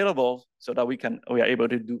available so that we are able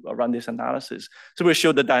to run this analysis. So we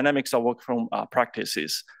show the dynamics of work from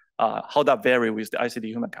practices, how that vary with the ICT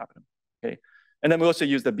human capital, okay? And then we also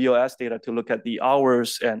use the BOS data to look at the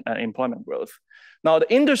hours and employment growth. Now,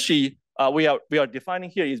 the industry we are defining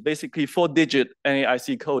here is basically 4-digit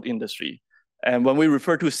NAIC code industry. And when we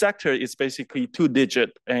refer to sector, it's basically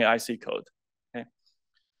 2-digit NAIC code. Okay.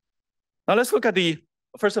 Now let's look at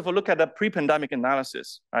first of all, look at the pre-pandemic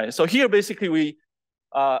analysis. Right? So here, basically, we,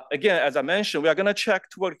 again, as I mentioned, we are gonna check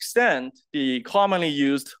to what extent the commonly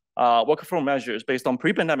used work from measures based on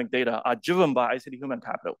pre-pandemic data are driven by ICT human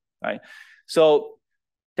capital, right? So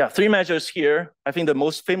there are 3 measures here. I think the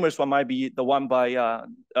most famous one might be the one by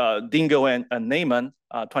Dingo and Neyman,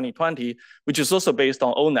 2020, which is also based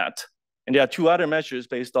on ONET. And there are 2 other measures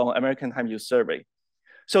based on American Time Use Survey.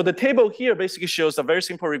 So the table here basically shows a very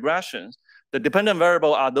simple regression. The dependent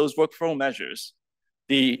variable are those work from measures.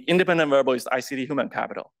 The independent variable is ICT human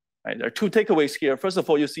capital. Right? There are 2 takeaways here. First of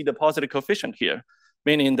all, you see the positive coefficient here,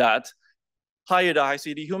 meaning that higher the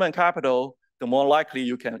ICT human capital, the more likely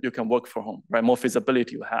you can work from home, right? More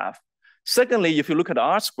feasibility you have. Secondly, if you look at the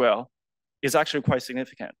R-square, it's actually quite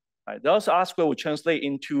significant. Right? Those R-square will translate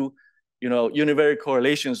into univariate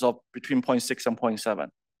correlations of between 0.6 and 0.7.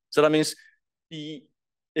 So that means the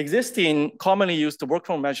existing commonly used work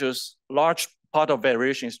from measures, large part of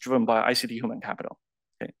variation is driven by ICT human capital.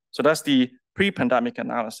 Okay, so that's the pre-pandemic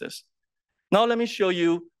analysis. Now let me show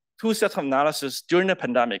you 2 sets of analysis during the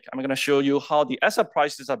pandemic. I'm going to show you how the asset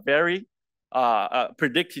prices are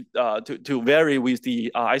predicted to vary with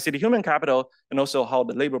the ICT human capital, and also how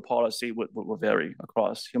the labor policy will vary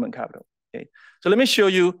across human capital. Okay, so let me show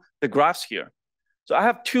you the graphs here. So I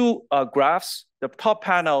have 2 graphs. The top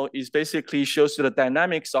panel is basically shows you the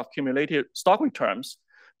dynamics of cumulative stock returns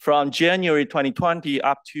from January 2020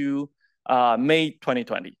 up to May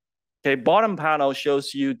 2020. Okay, bottom panel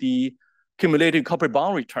shows you the cumulative corporate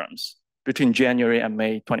bond returns between January and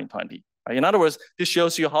May 2020. In other words, this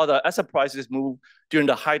shows you how the asset prices move during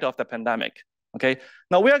the height of the pandemic. Okay,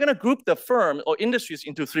 now we are going to group the firm or industries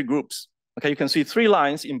into 3 groups. Okay, you can see 3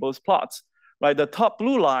 lines in both plots. Right, the top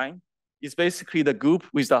blue line is basically the group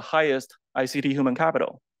with the highest ICT human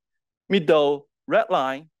capital. Middle red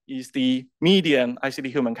line is the median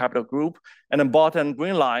ICT human capital group, and the bottom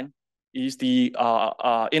green line is the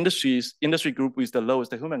industry group with the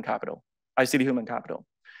lowest human capital, ICT human capital.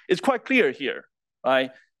 It's quite clear here,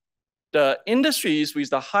 right? The industries with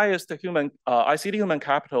the highest ICT human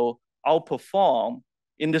capital outperform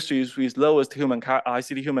industries with lowest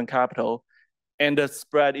ICT human capital, and the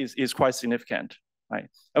spread is quite significant, right?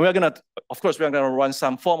 And we're gonna, of course, we're gonna run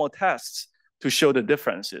some formal tests to show the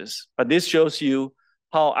differences, but this shows you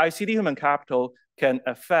how ICT human capital can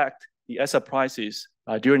affect the asset prices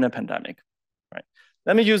during the pandemic, right?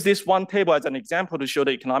 Let me use this one table as an example to show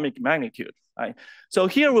the economic magnitude, right? So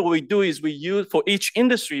here what we do is we use, for each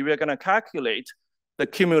industry, we're gonna calculate the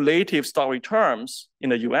cumulative stock returns in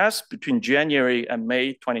the US between January and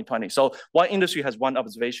May 2020. So one industry has one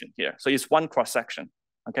observation here. So it's one cross-section,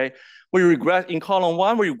 okay? We regress, in column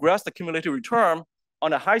one, we regress the cumulative return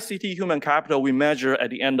on a high CT human capital we measure at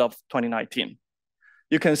the end of 2019.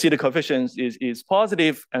 You can see the coefficient is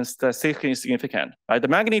positive and statistically significant, right? The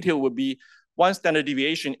magnitude would be one standard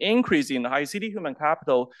deviation increase in high CT human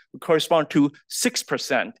capital would correspond to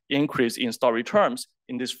 6% increase in stock returns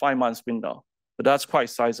in this 5 months window. So that's quite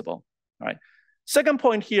sizable, right? Second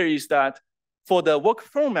point here is that for the work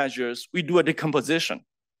from measures, we do a decomposition,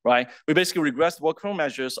 right? We basically regress work from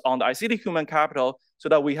measures on the ICT human capital so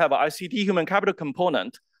that we have an ICT human capital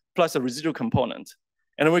component plus a residual component.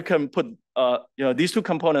 And we can put these two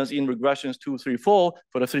components in regressions 2, 3, 4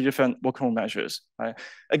 for the 3 different workflow measures. Right?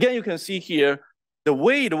 Again, you can see here, the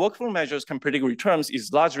way the workflow measures can predict returns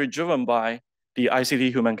is largely driven by the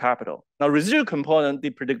ICT human capital. Now, residual component,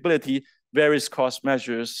 the predictability varies across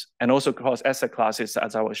measures and also across asset classes,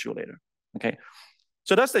 as I will show later. Okay,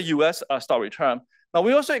 so that's the US stock return. Now,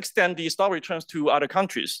 we also extend the stock returns to other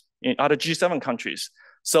countries, in other G7 countries.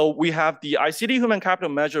 So we have the ICT human capital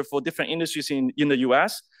measure for different industries in the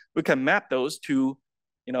US. We can map those to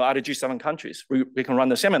other G7 countries. We can run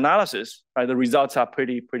the same analysis, right? The results are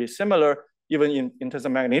pretty similar, even in terms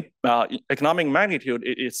of economic magnitude,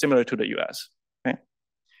 it's similar to the US. Okay?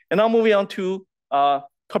 And now moving on to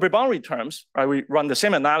corporate bond returns, right? We run the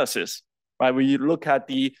same analysis, right? We look at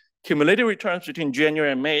the cumulative returns between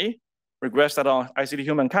January and May, regress that on ICT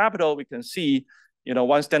human capital, we can see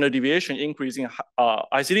one standard deviation increase in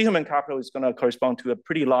ICT human capital is going to correspond to a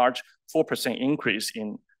pretty large 4% increase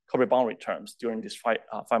in corporate bond returns during this 5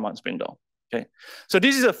 months window. Okay, so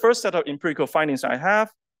this is the first set of empirical findings I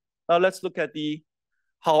have. Now let's look at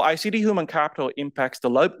how ICT human capital impacts the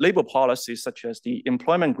labor policies such as the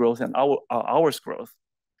employment growth and hours growth.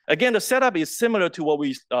 Again, the setup is similar to what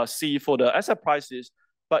we see for the asset prices,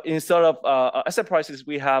 but instead of asset prices,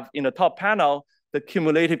 we have in the top panel the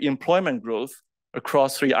cumulative employment growth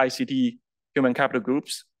across 3 ICT human capital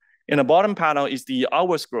groups. In the bottom panel is the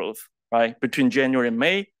hours growth, right, between January and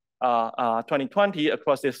May 2020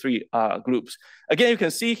 across these 3 groups. Again, you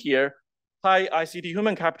can see here, high ICT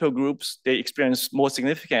human capital groups, they experience more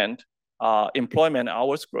significant employment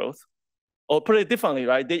hours growth. Or put it differently,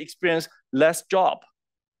 right, they experience less job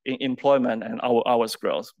in employment and hours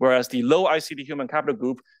growth, whereas the low ICT human capital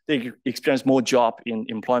group, they experience more job in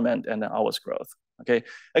employment and hours growth. Okay,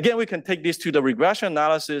 again, we can take this to the regression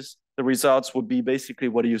analysis. The results would be basically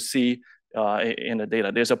what you see in the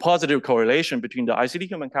data. There's a positive correlation between the ICT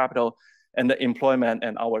human capital and the employment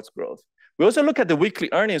and hours growth. We also look at the weekly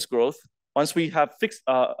earnings growth. Once we have fixed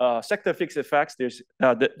sector fixed effects, there's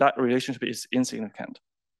that relationship is insignificant.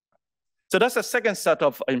 So that's the second set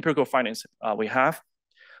of empirical findings we have.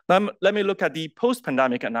 Now, let me look at the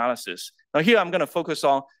post-pandemic analysis. Now here I'm going to focus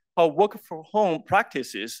on how work from home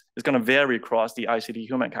practices is going to vary across the ICT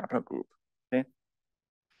human capital group. Okay,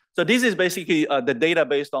 so this is basically the data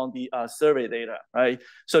based on the survey data, right?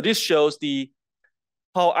 So this shows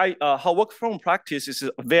how work from home practices is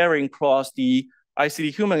varying across the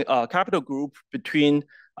ICT human capital group between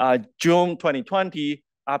June 2020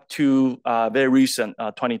 up to very recent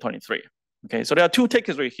 2023. Okay, so there are 2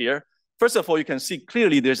 takeaways here. First of all, you can see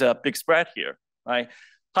clearly there's a big spread here, right?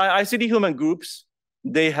 High ICT human groups,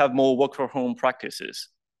 they have more work from home practices,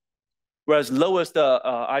 whereas lowest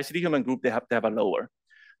ICT human group, they have a lower.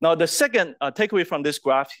 Now, the second takeaway from this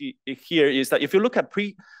graph here is that if you look at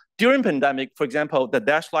during pandemic, for example, the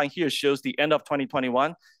dashed line here shows the end of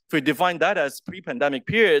 2021. If we define that as pre-pandemic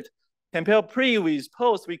period, compare pre with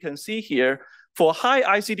post, we can see here for high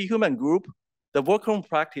ICT human group, the work from home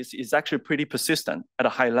practice is actually pretty persistent at a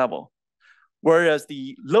high level. Whereas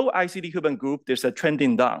the low ICT human group, there's a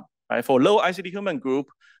trending down. Right? For low ICT human group,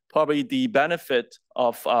 probably the benefit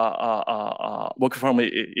of work from home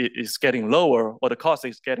is getting lower, or the cost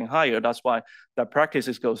is getting higher. That's why the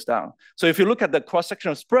practices goes down. So if you look at the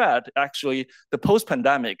cross-sectional spread, actually the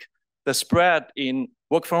post-pandemic, the spread in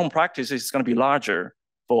work from home practices is going to be larger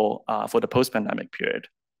for the post-pandemic period.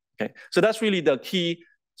 Okay, so that's really the key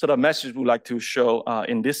sort of message we'd like to show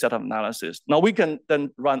in this set of analysis. Now we can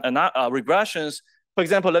then run regressions. For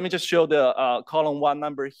example, let me just show the column 1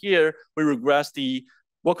 number here. We regress the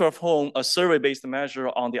work from home, a survey-based measure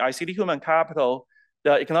on the ICT human capital.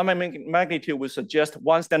 The economic magnitude would suggest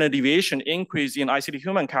 1 standard deviation increase in ICT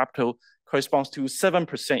human capital corresponds to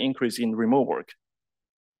 7% increase in remote work.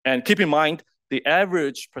 And keep in mind, the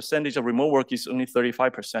average percentage of remote work is only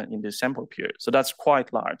 35% in this sample period. So that's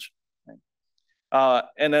quite large.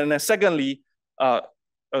 And then secondly,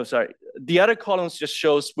 the other columns just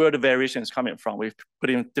shows where the variation is coming from. We've put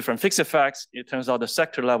in different fixed effects. It turns out the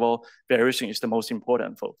sector level variation is the most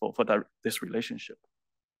important for this relationship,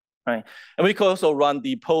 right? And we can also run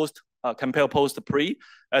the compare post-pre,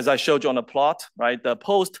 as I showed you on the plot, right? The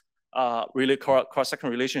post really cross-section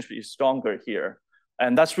relationship is stronger here.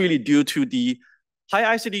 And that's really due to the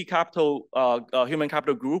high ICT capital, human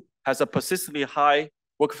capital group has a persistently high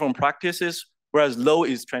work from practices, whereas low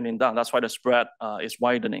is trending down. That's why the spread is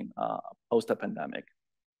widening post the pandemic.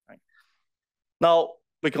 Right? Now,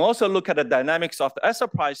 we can also look at the dynamics of the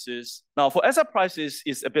asset prices. Now, for asset prices,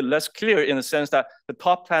 it's a bit less clear in the sense that the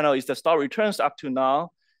top panel is the stock returns up to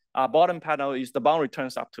now. Bottom panel is the bond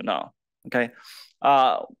returns up to now, okay?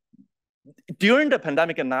 During the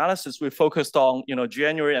pandemic analysis, we focused on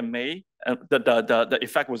January and May, and the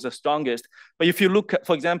effect was the strongest. But if you look at,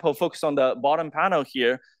 for example, focus on the bottom panel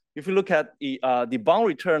here, if you look at the bond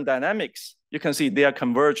return dynamics, you can see they are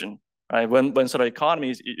convergent, right? When sort of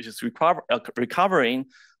economy is recovering,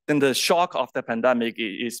 then the shock of the pandemic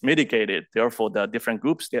is mitigated. Therefore, the different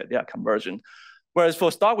groups, they are convergent. Whereas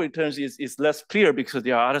for stock returns, is less clear because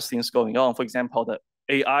there are other things going on. For example, the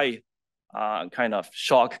AI kind of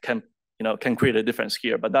shock can create a difference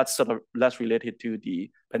here, but that's sort of less related to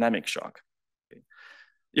the pandemic shock. Okay.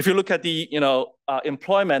 If you look at the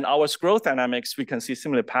employment hours growth dynamics, we can see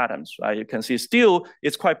similar patterns, right? You can see still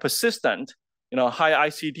it's quite persistent. High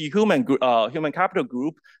ICT human capital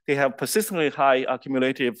group, they have persistently high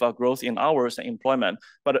cumulative growth in hours and employment.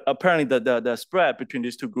 But apparently the spread between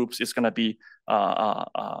these two groups is going to be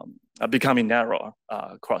becoming narrower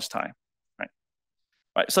across time, right?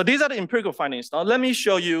 Right. So these are the empirical findings. Now let me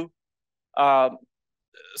show you,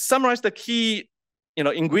 summarize the key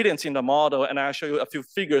ingredients in the model, and I'll show you a few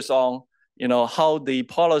figures on how the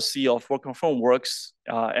policy of work from home works,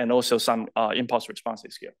 and also some impulse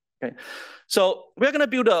responses here. Okay, so we're going to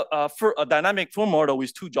build a dynamic form model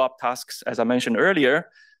with two job tasks, as I mentioned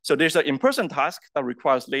earlier. So there's an in-person task that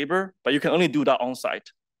requires labor, but you can only do that on-site.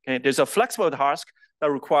 Okay, there's a flexible task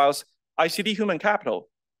that requires ICT human capital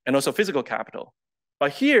and also physical capital.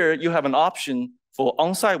 But here you have an option for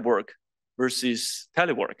on-site work versus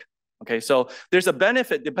telework. Okay, so there's a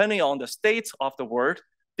benefit depending on the state of the world.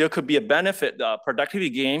 There could be a benefit,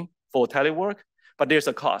 productivity gain for telework, but there's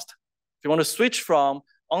a cost. If you want to switch from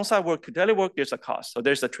on-site work to telework, there's a cost. So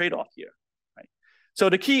there's a trade-off here, right? So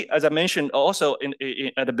the key, as I mentioned also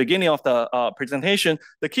at the beginning of the presentation,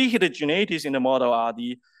 the key heterogeneities in the model are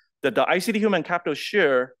the ICT human capital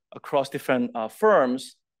share across different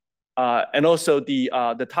firms, and also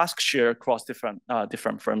the task share across different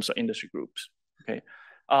firms or industry groups. Okay,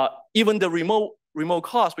 even the remote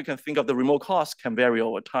cost, we can think of the remote cost can vary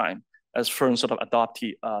over time as firms sort of adopt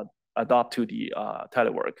to the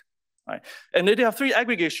telework. Right. And then there are three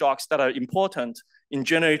aggregate shocks that are important in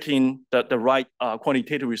generating the right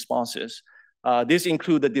quantitative responses. These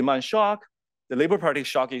include the demand shock. The labor practice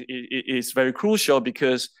shock is very crucial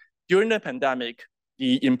because during the pandemic,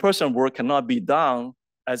 the in-person work cannot be done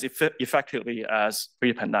as effectively as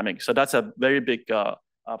pre-pandemic. So that's a very big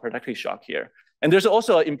productivity shock here. And there's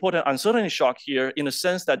also an important uncertainty shock here in the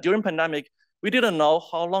sense that during pandemic, we didn't know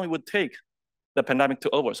how long it would take the pandemic to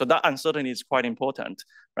over. So that uncertainty is quite important,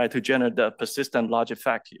 right, to generate the persistent large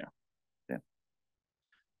effect here. Okay.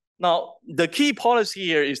 Now, the key policy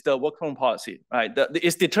here is the work from home policy, right?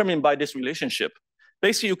 It's determined by this relationship.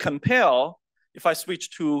 Basically, you compare, if I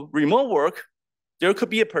switch to remote work, there could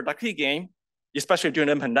be a productivity gain, especially during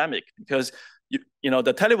the pandemic, because the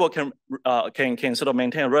telework can sort of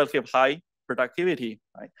maintain a relatively high productivity,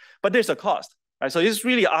 right? But there's a cost. Right, so it's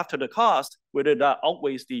really after the cost whether that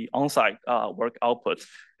outweighs the on-site work output,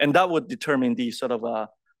 and that would determine the sort of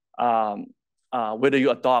whether you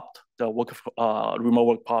adopt the remote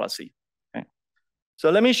work policy. Okay. So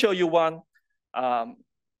let me show you one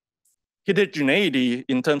heterogeneity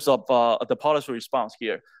in terms of the policy response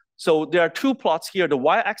here. So there are two plots here. The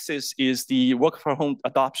y-axis is the work from home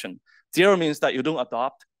adoption. 0 means that you don't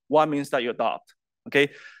adopt. 1 means that you adopt. Okay.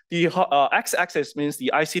 The x-axis means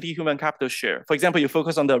the ICT human capital share. For example, you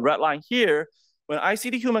focus on the red line here. When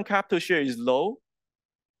ICT human capital share is low,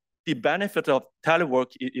 the benefit of telework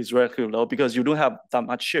is relatively low because you don't have that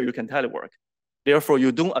much share you can telework. Therefore,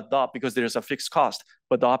 you don't adopt because there's a fixed cost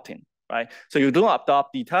for adopting, right? So you don't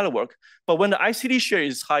adopt the telework. But when the ICT share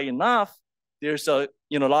is high enough, there's a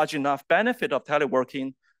large enough benefit of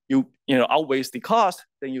teleworking, outweighs the cost,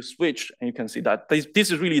 then you switch, and you can see that this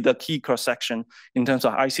is really the key cross-section in terms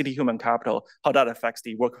of ICT human capital, how that affects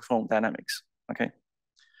the work from home dynamics, okay?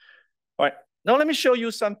 All right, now let me show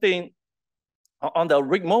you something on the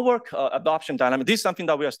remote work adoption dynamic. This is something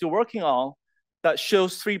that we are still working on, that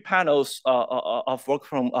shows 3 panels of work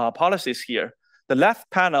from policies here. The left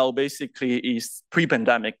panel basically is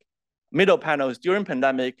pre-pandemic, middle panel is during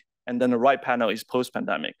pandemic, and then the right panel is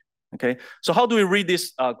post-pandemic. Okay, so how do we read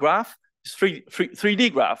this graph? It's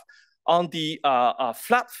 3D graph. On the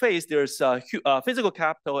flat face, there's physical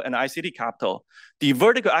capital and ICT capital. The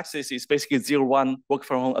vertical axis is basically 0-1 work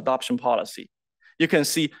from home adoption policy. You can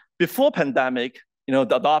see before pandemic,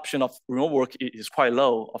 the adoption of remote work is quite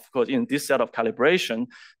low, of course, in this set of calibration,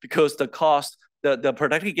 because the cost, the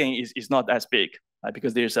productivity gain is not as big, right?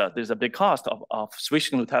 Because there's a big cost of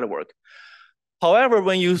switching to telework. However,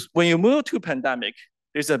 when you move to pandemic,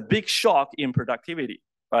 there's a big shock in productivity,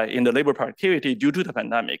 right? In the labor productivity due to the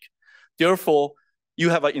pandemic. Therefore, you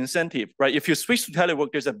have an incentive, right? If you switch to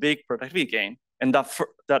telework, there's a big productivity gain, and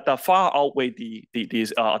that far outweigh the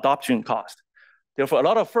adoption cost. Therefore, a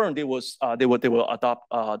lot of firms they will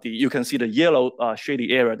adopt you can see the yellow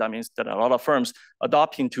shady area. That means that a lot of firms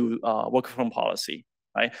adopting to work from home policy,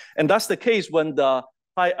 right? And that's the case when the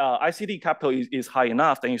high ICT capital is high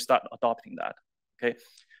enough, then you start adopting that. Okay.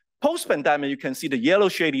 Post-pandemic, you can see the yellow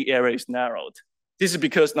shady area is narrowed. This is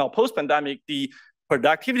because now post-pandemic, the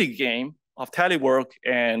productivity gain of telework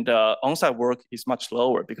and on-site work is much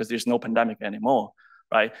lower because there's no pandemic anymore,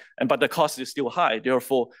 right? But the cost is still high.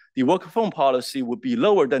 Therefore, the work from home policy would be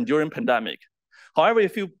lower than during pandemic. However,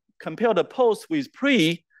 if you compare the post with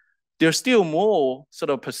pre, there's still more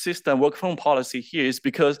sort of persistent work from home policy here is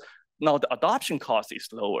because now the adoption cost is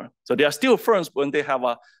lower. So there are still firms when they have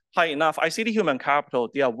a high enough ICT human capital,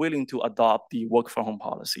 they are willing to adopt the work from home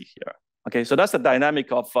policy here. Okay, so that's the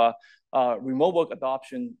dynamic of remote work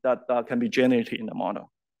adoption that can be generated in the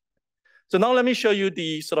model. So now let me show you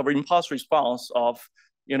the sort of impulse response of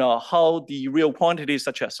how the real quantities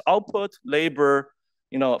such as output, labor,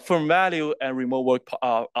 firm value, and remote work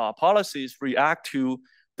policies react to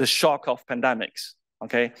the shock of pandemics.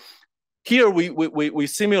 Okay, here we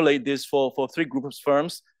simulate this for 3 groups of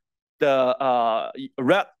firms. The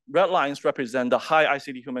red lines represent the high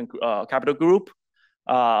ICT human capital group.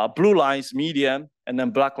 Blue lines medium, and then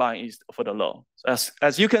black line is for the low. So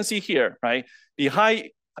as you can see here, right, the high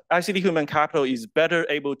ICT human capital is better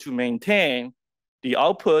able to maintain the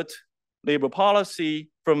output, labor policy,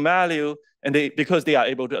 firm value, and because they are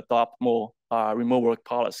able to adopt more remote work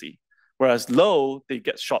policy. Whereas low, they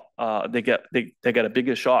get shock, they get a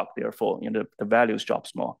bigger shock. Therefore, the values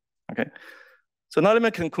drops more. Okay. So now let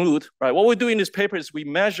me conclude. Right, what we do in this paper is we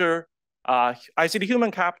measure ICT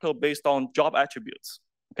human capital based on job attributes.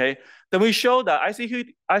 Okay, then we show that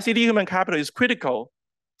ICT human capital is critical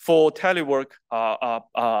for telework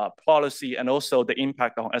policy and also the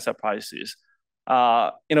impact on asset prices.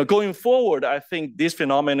 Going forward, I think this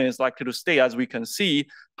phenomenon is likely to stay. As we can see,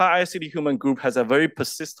 high ICT human group has a very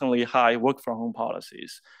persistently high work from home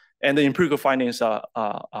policies, and the empirical findings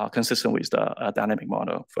are consistent with the dynamic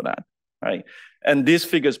model for that. Right, and these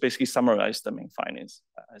figures basically summarize the main findings,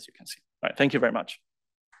 as you can see. All right, thank you very much.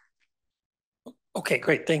 Okay,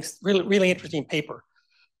 great, thanks. Really interesting paper.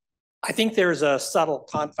 I think there's a subtle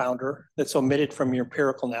confounder that's omitted from your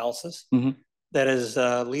empirical analysis that is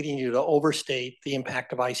leading you to overstate the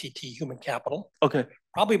impact of ICT human capital. Okay.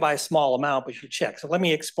 Probably by a small amount, but you should check. So let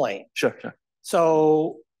me explain. Sure.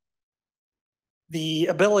 So the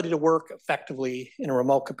ability to work effectively in a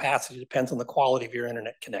remote capacity depends on the quality of your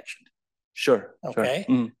internet connection. Sure. Okay.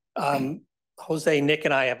 Sure. Jose, Nick,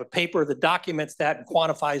 and I have a paper that documents that and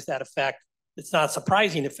quantifies that effect. It's not a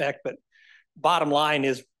surprising effect, but bottom line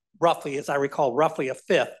is roughly, as I recall, roughly a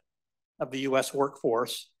fifth of the US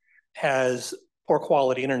workforce has poor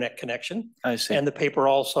quality internet connection. I see. And the paper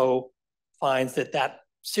also finds that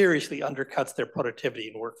seriously undercuts their productivity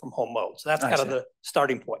in work from home mode. So that's kind of the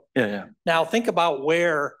starting point. Yeah. Now think about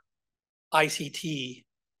where ICT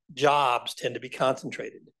jobs tend to be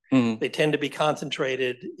concentrated. They tend to be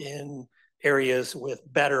concentrated in areas with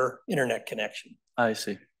better internet connection. I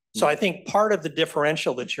see. So I think part of the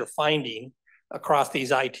differential that you're finding across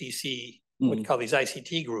these ITC, what you call these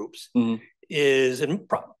ICT groups, is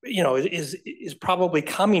probably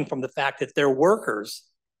coming from the fact that their workers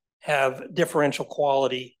have differential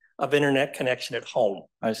quality of internet connection at home.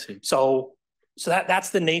 I see. So that's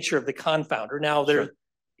the nature of the confounder. Now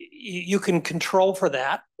you can control for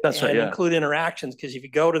that. That's right. Yeah. Include interactions, because if you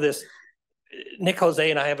go to this, Nick, Jose,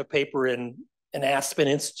 and I have a paper in an Aspen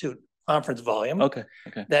Institute conference volume. Okay.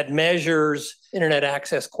 That measures internet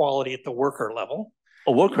access quality at the worker level.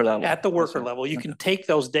 A worker level. At the worker level, you can take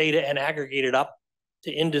those data and aggregate it up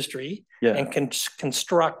to industry and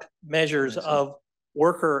construct measures of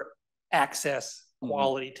worker access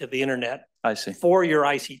quality to the internet. I see. For your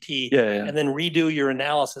ICT, and then redo your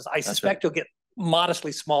analysis. I suspect you'll get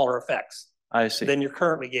modestly smaller effects. I see. than you're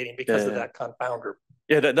currently getting because of that confounder.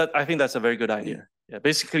 Yeah, I think that's a very good idea. Yeah,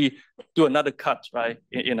 basically do another cut, right?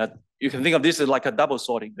 You can think of this as like a double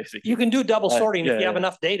sorting, basically. You can do double sorting if you have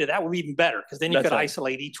enough data. That would be even better because then you could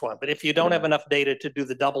isolate each one. But if you don't have enough data to do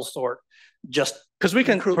the double sort, just because we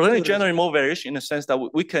can probably generate more variation in the sense that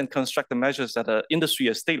we can construct the measures at the industry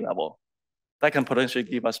and state level. That can potentially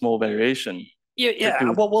give us more variation.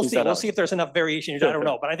 Yeah. Well, we'll see. We'll see if there's enough variation. I don't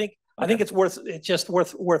know, but I think it's just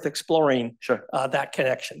worth exploring. Sure. That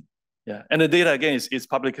connection. Yeah, and the data again is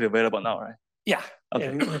publicly available now, right? Yeah. Okay.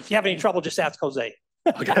 And if you have any trouble, just ask Jose.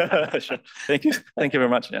 Okay. Sure. Thank you very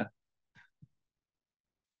much. Yeah.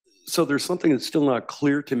 So there's something that's still not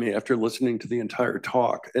clear to me after listening to the entire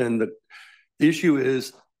talk, and the issue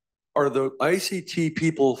is: are the ICT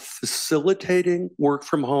people facilitating work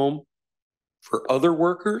from home for other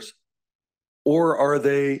workers, or are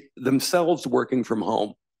they themselves working from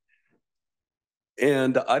home?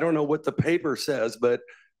 And I don't know what the paper says, but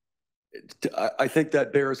I think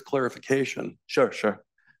that bears clarification. Sure.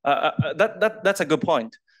 That's a good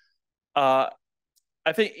point. I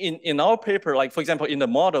think in our paper, like for example, in the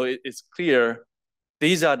model, it's clear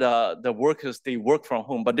these are the workers, they work from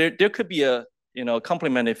home, but there could be a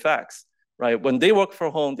complement effects, right? When they work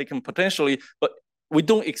from home, they can potentially, but we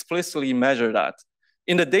don't explicitly measure that.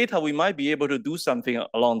 In the data, we might be able to do something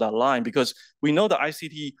along that line because we know the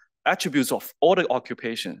ICT attributes of all the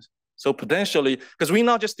occupations. So potentially, because we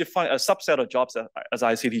not just define a subset of jobs as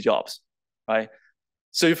ICT jobs, right?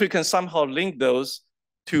 So if we can somehow link those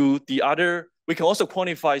to the other, we can also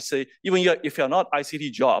quantify, say, even if you're not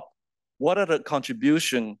ICT job, what are the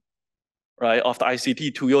contribution, right, of the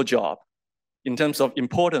ICT to your job in terms of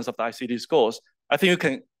importance of the ICT scores? I think you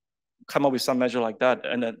can come up with some measure like that,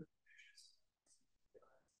 and then.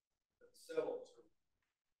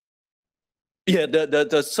 Yeah,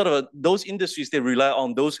 the sort of those industries, they rely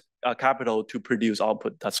on those capital to produce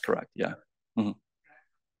output. That's correct. Yeah. Mm-hmm.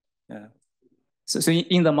 Yeah. So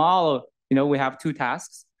in the model, we have two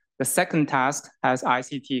tasks. The second task has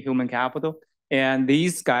ICT human capital, and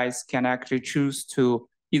these guys can actually choose to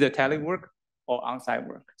either telework or on-site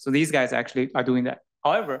work. So these guys actually are doing that.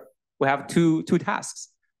 However, we have two tasks,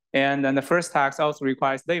 and then the first task also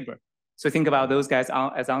requires labor. So think about those guys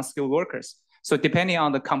as unskilled workers. So depending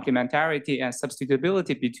on the complementarity and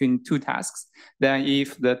substitutability between two tasks, then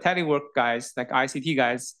if the telework guys, like ICT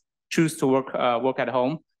guys, choose to work at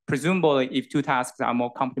home, presumably if two tasks are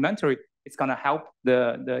more complementary, it's going to help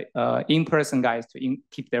the in-person guys to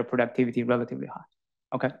keep their productivity relatively high.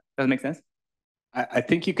 Okay, does that make sense? I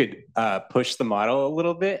think you could push the model a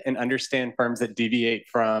little bit and understand firms that deviate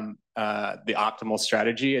from the optimal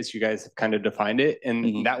strategy as you guys have kind of defined it.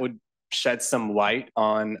 And that would shed some light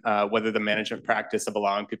on whether the management practice of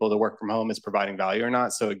allowing people to work from home is providing value or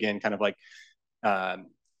not. So again, kind of like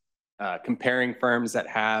comparing firms that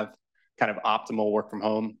have kind of optimal work from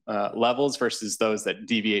home levels versus those that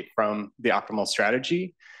deviate from the optimal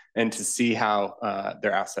strategy, and to see how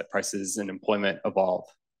their asset prices and employment evolve.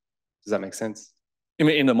 Does that make sense? You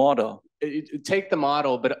mean in the model? Take the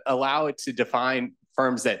model, but allow it to define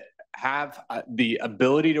firms that have the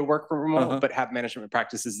ability to work from remote, but have management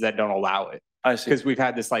practices that don't allow it. I see. Because we've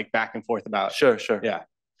had this like back and forth about. Sure. Yeah.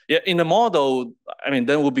 In the model, I mean,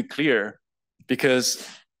 then we'll be clear, because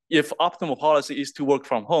if optimal policy is to work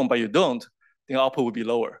from home, but you don't, then output will be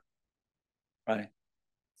lower, right?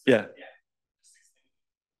 Yeah.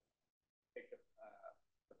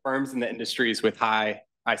 Firms in the industries with high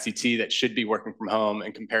ICT that should be working from home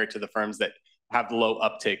and compare it to the firms that have low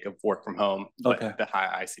uptake of work from home, but the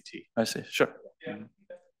high ICT. I see. Sure.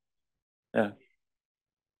 Yeah.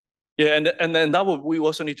 And then that we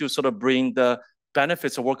also need to sort of bring the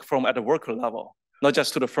benefits of work from at the worker level, not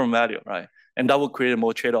just to the firm value, right? And that will create a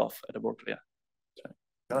more trade-off at the worker. Yeah. Can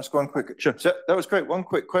I ask one quick? Sure. So that was great. One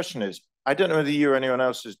quick question is, I don't know whether you or anyone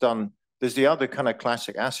else has done, there's the other kind of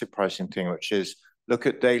classic asset pricing thing, which is look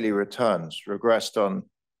at daily returns regressed on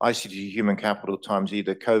ICT human capital times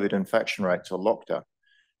either COVID infection rates or lockdown.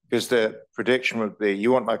 Because the prediction would be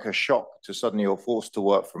you want like a shock to suddenly you're forced to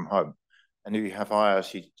work from home. And if you have high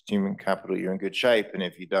ICT human capital, you're in good shape. And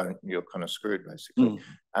if you don't, you're kind of screwed basically.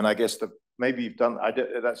 And I guess maybe you've done,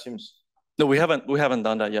 that seems. No, we haven't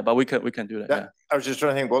done that yet, but we can do that. Yeah. I was just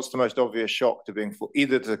trying to think what's the most obvious shock to being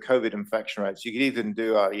either to the COVID infection rates. You could even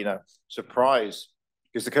do a, surprise,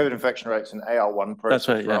 because the COVID infection rate's an AR1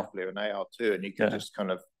 process roughly, an AR2, and you can just kind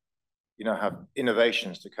of, have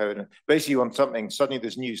innovations to COVID. Basically, you want something, suddenly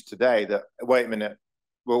there's news today that, wait a minute,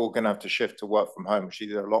 we're all going to have to shift to work from home, which is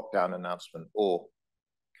either a lockdown announcement or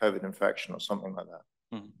COVID infection or something like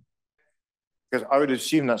that. Because I would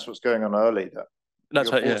assume that's what's going on early, that That's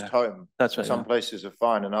you're right, forced home. That's right. Some places are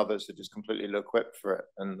fine, and others are just completely ill-equipped for it,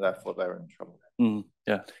 and therefore they're in trouble.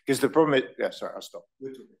 Yeah. Because the problem is, yeah, sorry, I'll stop.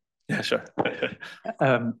 Yeah, sure.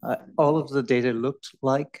 All of the data looked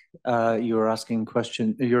like you were asking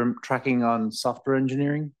question. You're tracking on software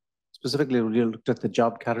engineering specifically. When you looked at the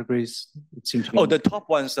job categories, it seemed to be. Oh, the top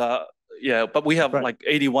ones. Yeah, but we have like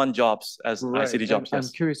 81 jobs as ICT jobs. I'm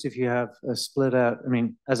curious if you have a split out. I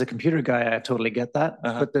mean, as a computer guy, I totally get that.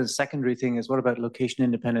 But the secondary thing is, what about location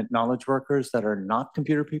independent knowledge workers that are not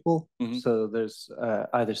computer people? So there's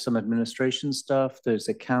either some administration stuff, there's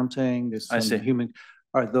accounting, there's some human.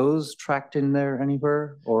 Are those tracked in there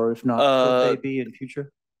anywhere? Or if not, could they be in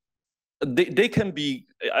future? They can be,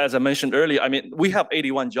 as I mentioned earlier, I mean, we have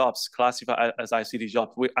 81 jobs classified as ICT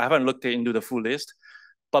jobs. I haven't looked into the full list,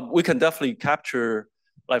 but we can definitely capture,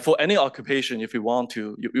 like for any occupation, if we want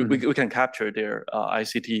to, we can capture their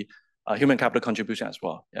ICT human capital contribution as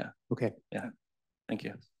well. Yeah. Okay. Yeah. Thank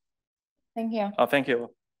you. Thank you. Oh, thank you.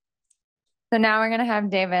 So now we're going to have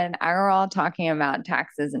David Agrawal talking about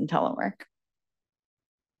taxes and telework.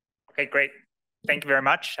 Okay, great. Thank you very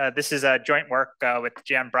much. This is a joint work with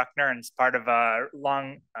Jan Brueckner, and it's part of a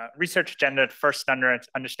long research agenda to first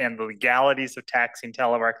understand the legalities of taxing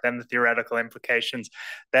telework, then the theoretical implications,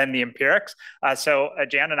 then the empirics. So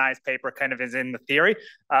Jan and I's paper kind of is in the theory,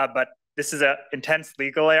 but this is an intense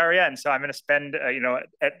legal area, and so I'm going to spend,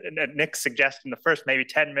 at Nick's suggestion, the first maybe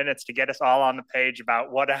 10 minutes to get us all on the page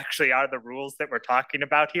about what actually are the rules that we're talking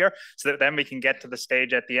about here, so that then we can get to the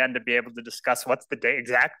stage at the end to be able to discuss what's the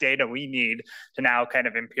exact data we need to now kind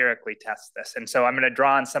of empirically test this. And so I'm going to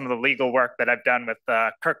draw on some of the legal work that I've done with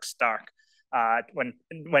Kirk Stark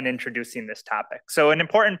when introducing this topic. So an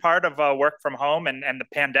important part of work from home and the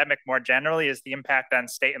pandemic more generally is the impact on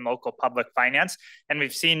state and local public finance. And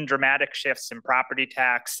we've seen dramatic shifts in property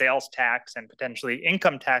tax, sales tax, and potentially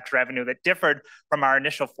income tax revenue that differed from our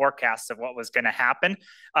initial forecasts of what was going to happen.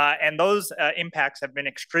 And those impacts have been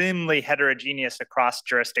extremely heterogeneous across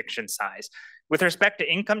jurisdiction size. With respect to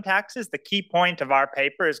income taxes, the key point of our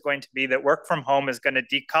paper is going to be that work from home is going to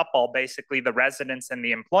decouple basically the residence and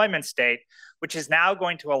the employment state, which is now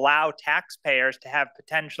going to allow taxpayers to have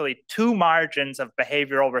potentially two margins of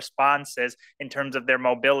behavioral responses in terms of their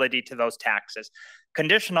mobility to those taxes.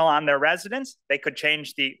 Conditional on their residence, they could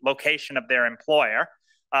change the location of their employer.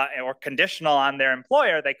 Or conditional on their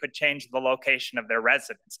employer, they could change the location of their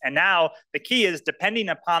residence. And now the key is, depending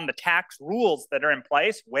upon the tax rules that are in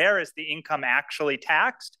place, where is the income actually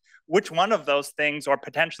taxed? Which one of those things, or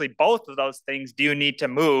potentially both of those things, do you need to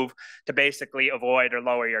move to basically avoid or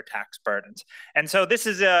lower your tax burdens? And so this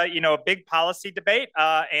is a big policy debate,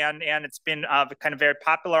 and it's been kind of very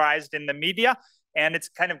popularized in the media. And it's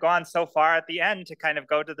kind of gone so far at the end to kind of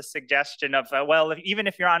go to the suggestion of, well, even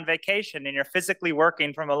if you're on vacation and you're physically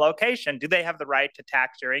working from a location, do they have the right to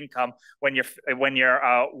tax your income when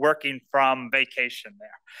you're working from vacation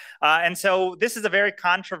there? And so this is a very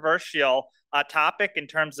controversial topic in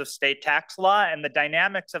terms of state tax law, and the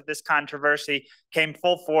dynamics of this controversy came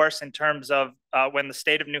full force in terms of when the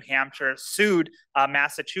state of New Hampshire sued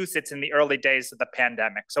Massachusetts in the early days of the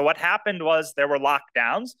pandemic. So what happened was there were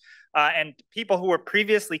lockdowns, and people who were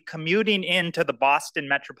previously commuting into the Boston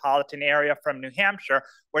metropolitan area from New Hampshire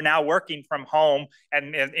were now working from home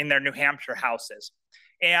and in their New Hampshire houses.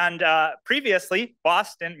 And previously,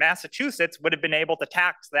 Boston, Massachusetts would have been able to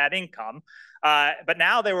tax that income, but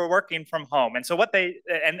now they were working from home. And so what they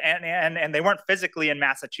and they weren't physically in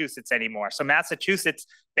Massachusetts anymore. So Massachusetts,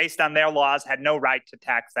 based on their laws, had no right to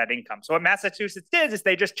tax that income. So what Massachusetts did is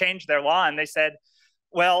they just changed their law, and they said,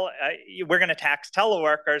 well, we're going to tax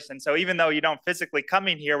teleworkers. And so even though you don't physically come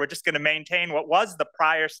in here, we're just going to maintain what was the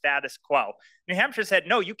prior status quo. New Hampshire said,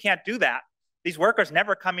 no, you can't do that. These workers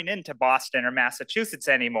never coming into Boston or Massachusetts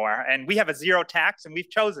anymore. And we have a zero tax, and we've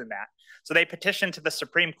chosen that. So they petitioned to the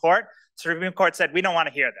Supreme Court. The Supreme Court said, we don't want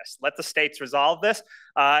to hear this. Let the states resolve this.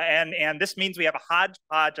 And this means we have a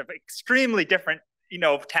hodgepodge of extremely different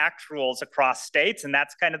tax rules across states. And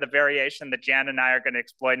that's kind of the variation that Jan and I are going to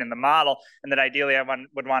exploit in the model, and that ideally I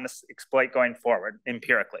would want to exploit going forward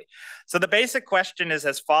empirically. So the basic question is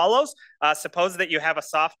as follows. Suppose that you have a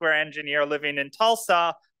software engineer living in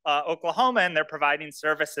Tulsa, Oklahoma, and they're providing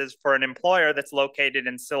services for an employer that's located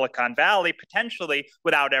in Silicon Valley, potentially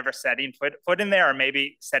without ever setting foot in there, or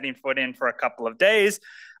maybe setting foot in for a couple of days.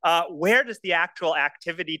 Where does the actual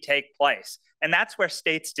activity take place? And that's where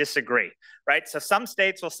states disagree, right? So some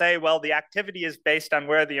states will say, well, the activity is based on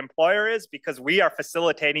where the employer is because we are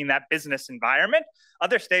facilitating that business environment.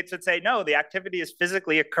 Other states would say, no, the activity is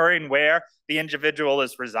physically occurring where the individual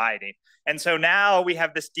is residing. And so now we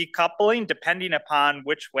have this decoupling depending upon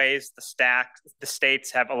which ways the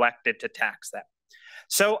states have elected to tax them.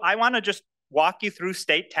 So I want to just walk you through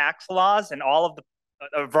state tax laws and all of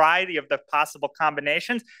a variety of the possible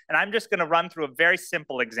combinations. And I'm just going to run through a very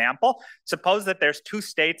simple example. Suppose that there's 2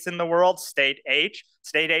 states in the world, state H.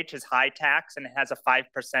 State H is high tax and it has a 5%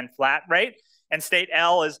 flat rate. And state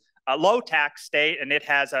L is a low tax state and it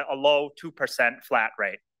has a low 2% flat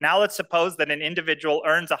rate. Now let's suppose that an individual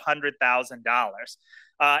earns $100,000.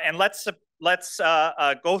 And let's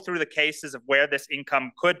go through the cases of where this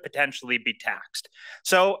income could potentially be taxed.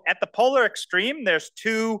 So at the polar extreme, there's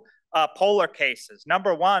 2 polar cases.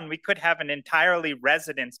 Number one, we could have an entirely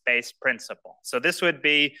residence-based principle. So this would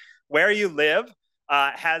be where you live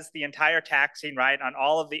has the entire taxing right on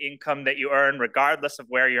all of the income that you earn, regardless of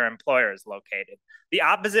where your employer is located. The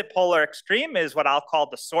opposite polar extreme is what I'll call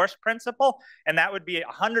the source principle, and that would be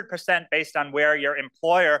 100% based on where your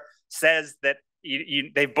employer says that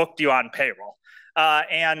they booked you on payroll.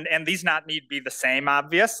 And these not need to be the same,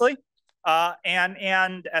 obviously. So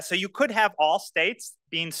you could have all states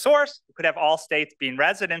being source, you could have all states being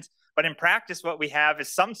residence, but in practice, what we have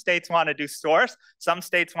is some states want to do source, some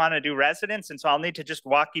states want to do residence, and so I'll need to just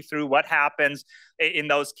walk you through what happens in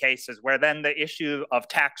those cases, where then the issue of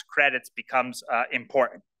tax credits becomes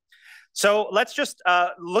important. So let's just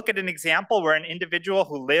look at an example where an individual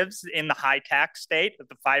who lives in the high tax state with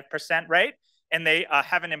the 5% rate, and they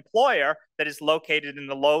have an employer that is located in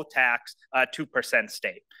the low tax 2%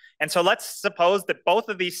 state. And so let's suppose that both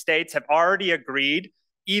of these states have already agreed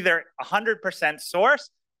either 100% source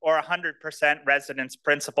or 100% residence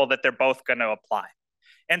principle that they're both going to apply.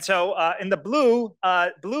 And so in the blue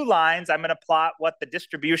lines, I'm going to plot what the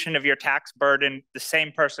distribution of your tax burden the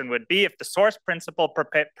same person would be if the source principle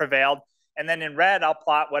prevailed. And then in red, I'll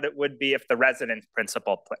plot what it would be if the residence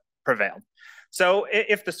principle prevailed. So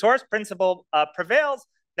if the source principle prevails,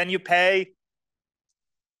 then you pay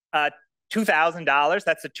 $2,000.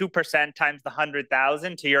 That's the 2% times the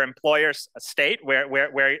 100,000 to your employer's state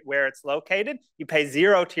where it's located. You pay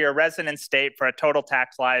 0 to your residence state for a total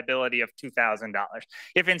tax liability of $2,000.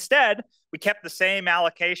 If instead we kept the same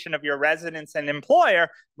allocation of your residence and employer,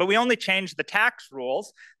 but we only changed the tax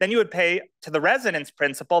rules, then you would pay to the residence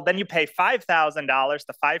principle. Then you pay $5,000,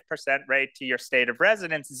 the 5% rate to your state of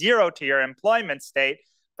residence, 0 to your employment state,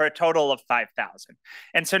 for a total of 5,000.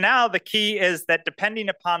 And so now the key is that depending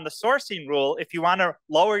upon the sourcing rule, if you want to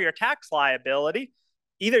lower your tax liability,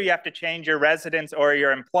 either you have to change your residence or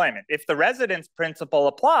your employment. If the residence principle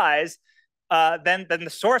applies, then the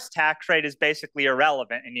source tax rate is basically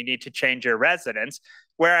irrelevant and you need to change your residence.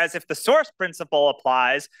 Whereas if the source principle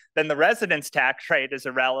applies, then the residence tax rate is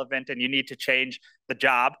irrelevant and you need to change the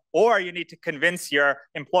job, or you need to convince your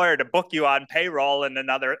employer to book you on payroll in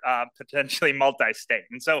another potentially multi-state.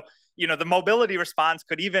 And so, you know, the mobility response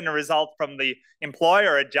could even result from the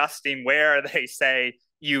employer adjusting where they say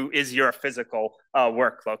is your physical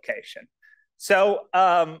work location. So,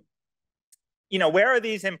 you know, where are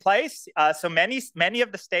these in place? So many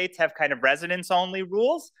of the states have kind of residence-only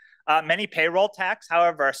rules. Many payroll tax,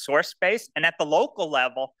 however, are source-based. And at the local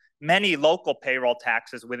level, many local payroll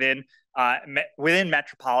taxes within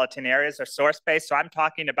metropolitan areas are source-based. So I'm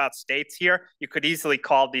talking about states here. You could easily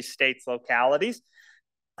call these states localities.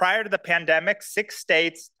 Prior to the pandemic, 6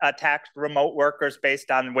 states taxed remote workers based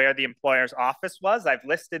on where the employer's office was. I've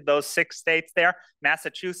listed those 6 states there.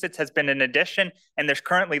 Massachusetts has been an addition, and there's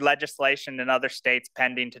currently legislation in other states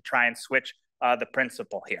pending to try and switch the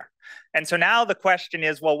principle here. And so now the question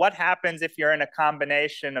is, well, what happens if you're in a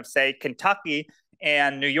combination of, say, Kentucky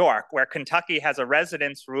and New York, where Kentucky has a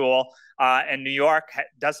residence rule and New York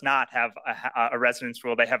does not have a residence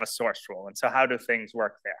rule, they have a source rule. And so how do things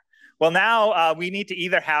work there? Well, now we need to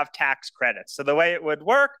either have tax credits. So the way it would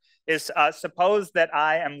work is suppose that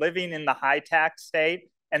I am living in the high tax state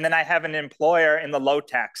and then I have an employer in the low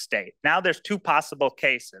tax state. Now there's 2 possible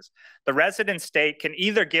cases. The resident state can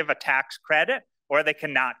either give a tax credit or they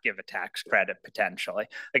cannot give a tax credit potentially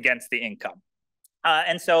against the income.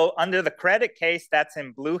 And so under the credit case, that's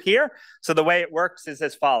in blue here. So the way it works is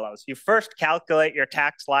as follows. You first calculate your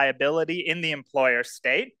tax liability in the employer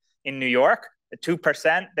state in New York, the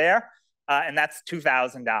 2% there, and that's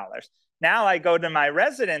 $2,000. Now I go to my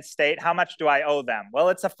resident state, how much do I owe them? Well,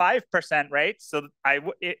 it's a 5% rate, so I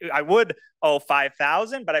would owe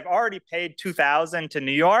 $5,000, but I've already paid $2,000 to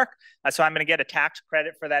New York, so I'm gonna get a tax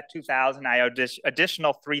credit for that $2,000. I owe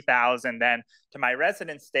additional $3,000 then to my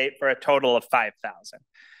resident state for a total of $5,000.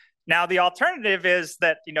 Now, the alternative is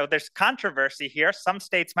that, you know, there's controversy here. Some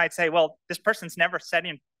states might say, well, this person's never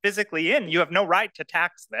setting physically in. You have no right to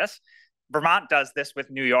tax this. Vermont does this with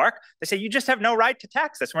New York. They say, you just have no right to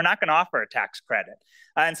tax this. We're not going to offer a tax credit.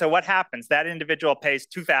 And so what happens? That individual pays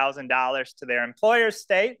 $2,000 to their employer's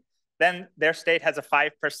state. then their state has a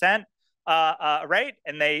 5% rate,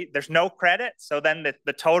 and there's no credit. So then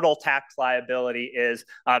the total tax liability is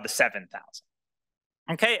the 7,000.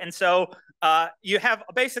 Okay, and so you have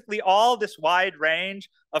basically all this wide range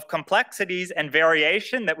of complexities and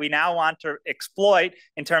variation that we now want to exploit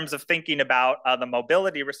in terms of thinking about the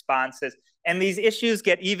mobility responses. And these issues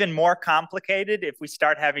get even more complicated if we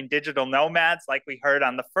start having digital nomads like we heard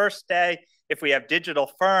on the first day, if we have digital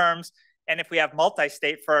firms, and if we have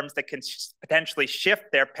multi-state firms that can potentially shift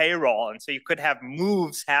their payroll. And so you could have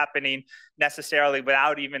moves happening necessarily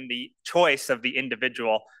without even the choice of the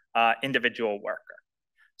individual worker.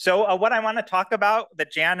 So what I want to talk about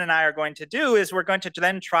that Jan and I are going to do is we're going to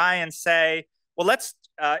then try and say, well, let's,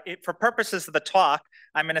 for purposes of the talk,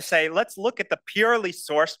 I'm going to say, let's look at the purely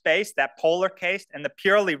source-based, that polar case, and the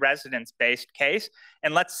purely residence-based case,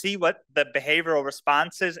 and let's see what the behavioral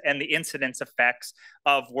responses and the incidence effects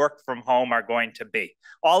of work from home are going to be.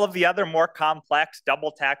 All of the other more complex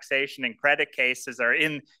double taxation and credit cases are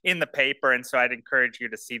in the paper, and so I'd encourage you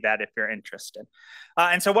to see that if you're interested.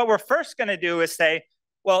 And so what we're first going to do is say,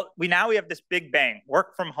 well, we have this big bang.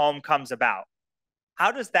 Work from home comes about.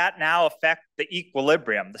 How does that now affect the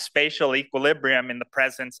equilibrium, the spatial equilibrium in the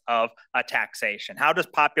presence of taxation? How does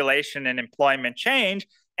population and employment change?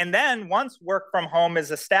 And then once work from home is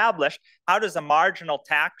established, how does a marginal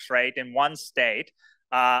tax rate in one state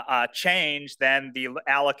change then the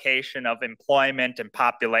allocation of employment and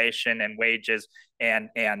population and wages and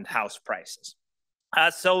house prices?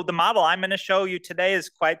 So the model I'm going to show you today is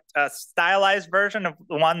quite a stylized version of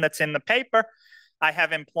the one that's in the paper. I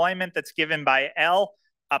have employment that's given by L,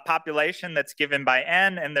 a population that's given by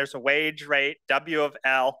N, and there's a wage rate, W of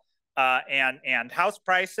L, and house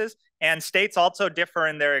prices. And states also differ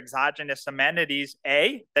in their exogenous amenities,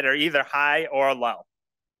 A, that are either high or low.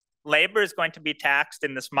 Labor is going to be taxed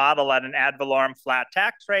in this model at an ad valorem flat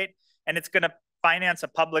tax rate, and it's going to finance a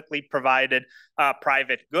publicly provided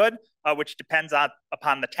private good, which depends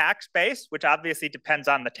upon the tax base, which obviously depends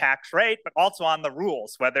on the tax rate, but also on the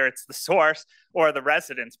rules, whether it's the source or the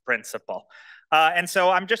residence principle. And so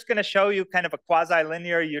I'm just going to show you kind of a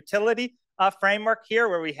quasi-linear utility framework here,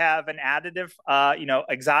 where we have an additive,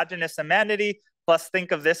 exogenous amenity. Plus,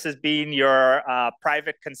 think of this as being your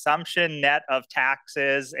private consumption net of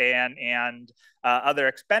taxes and other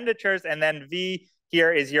expenditures, and then V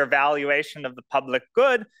here is your valuation of the public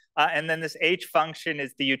good. And then this H function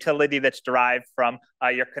is the utility that's derived from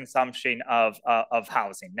your consumption of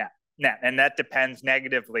housing net. And that depends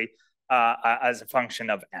negatively as a function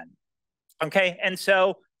of N. Okay, and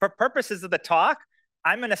so for purposes of the talk,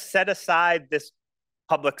 I'm going to set aside this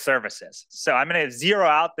public services. So I'm going to zero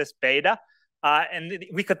out this beta. And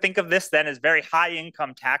we could think of this then as very high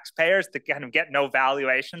income taxpayers that kind of get no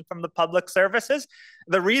valuation from the public services.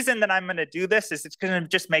 The reason that I'm going to do this is it's going to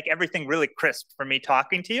just make everything really crisp for me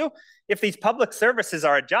talking to you. If these public services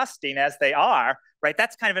are adjusting as they are, right,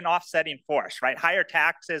 that's kind of an offsetting force, right? Higher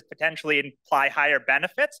taxes potentially imply higher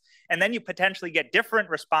benefits, and then you potentially get different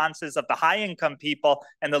responses of the high income people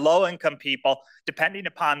and the low income people, depending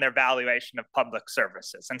upon their valuation of public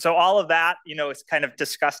services. And so all of that, is kind of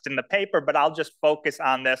discussed in the paper, but I'll just focus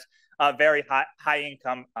on this very high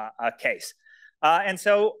income case. And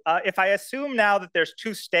so if I assume now that there's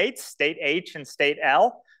two states, state H and state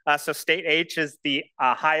L, so state H is the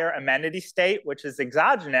higher amenity state, which is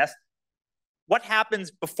exogenous. What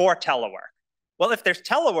happens before telework? Well, if there's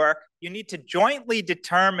telework, you need to jointly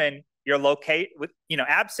determine your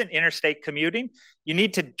absent interstate commuting, you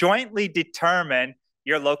need to jointly determine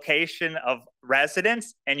your location of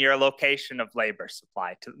residence and your location of labor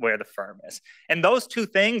supply to where the firm is. And those two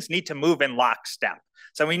things need to move in lockstep.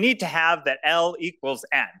 So we need to have that L equals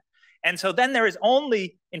N. And so then there is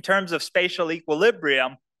only, in terms of spatial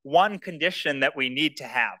equilibrium, one condition that we need to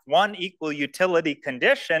have, one equal utility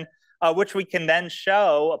condition, which we can then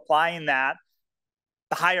show, applying that,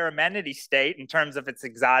 the higher amenity state in terms of its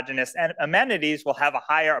exogenous amenities will have a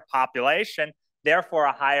higher population, therefore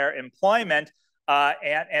a higher employment,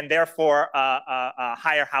 and therefore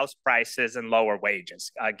higher house prices and lower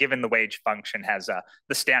wages, given the wage function has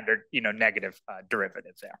the standard negative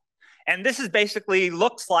derivative there. And this is basically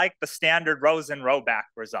looks like the standard Rosen-Roback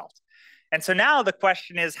result. And so now the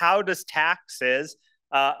question is, how does taxes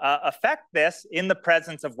affect this in the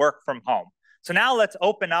presence of work from home? So now let's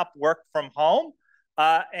open up work from home,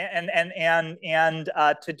 and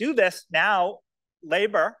to do this now,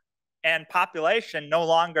 labor and population no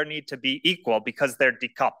longer need to be equal because they're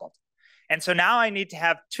decoupled. And so now I need to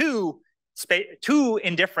have two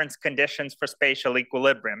indifference conditions for spatial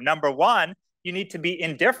equilibrium. Number one, you need to be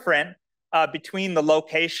indifferent between the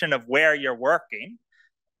location of where you're working.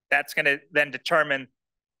 That's going to then determine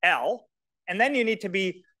L, and then you need to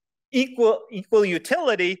be equal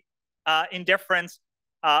utility in difference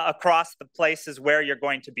across the places where you're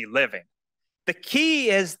going to be living. The key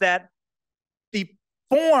is that the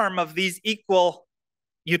form of these equal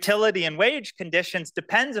utility and wage conditions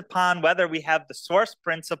depends upon whether we have the source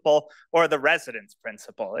principle or the residence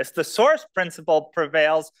principle. If the source principle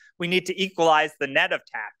prevails, we need to equalize the net of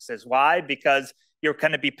taxes. Why? Because you're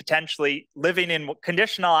going to be potentially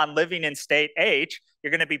conditional on living in state H.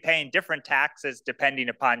 You're going to be paying different taxes depending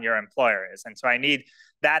upon your employer is. And so I need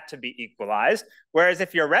that to be equalized. Whereas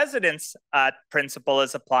if your residence principle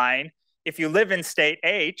is applying, if you live in state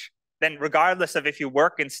H, then regardless of if you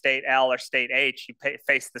work in state L or state H, you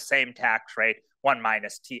face the same tax rate, 1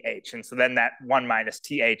 minus TH. And so then that 1 minus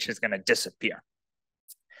TH is going to disappear.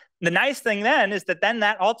 The nice thing then is that then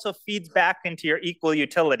that also feeds back into your equal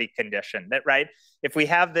utility condition, that, right? If we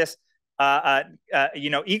have this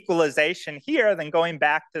equalization here, then going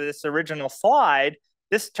back to this original slide,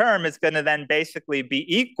 this term is going to then basically be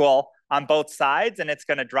equal on both sides, and it's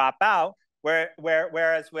going to drop out,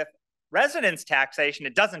 whereas with residence taxation,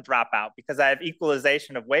 it doesn't drop out because I have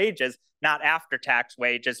equalization of wages, not after-tax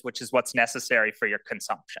wages, which is what's necessary for your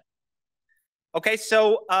consumption. Okay,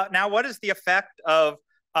 so now what is the effect of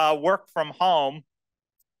work from home,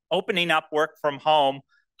 opening up work from home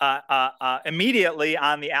immediately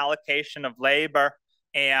on the allocation of labor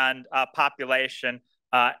and population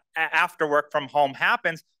after work from home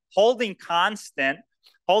happens, holding constant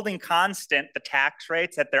the tax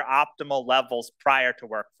rates at their optimal levels prior to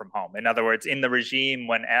work from home. In other words, in the regime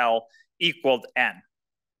when L equaled N.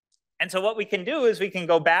 And so what we can do is we can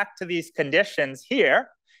go back to these conditions here,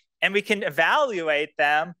 and we can evaluate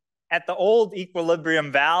them at the old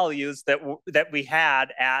equilibrium values that we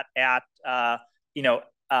had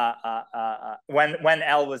when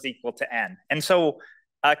L was equal to N. And so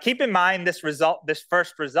keep in mind this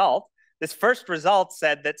first result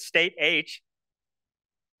said that state H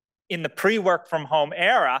in the pre-work from home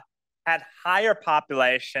era had higher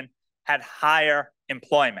population, had higher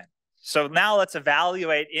employment. So now let's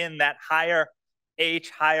evaluate in that higher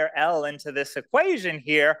H, higher L into this equation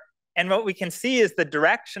here. And what we can see is the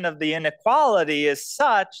direction of the inequality is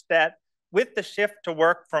such that with the shift to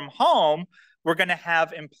work from home, we're going to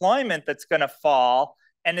have employment that's going to fall,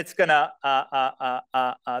 and it's going to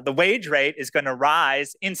the wage rate is going to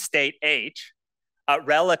rise in state H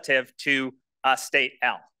relative to state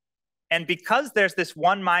L. And because there's this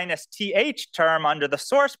 1 minus TH term under the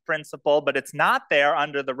source principle, but it's not there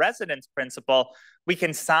under the residence principle, we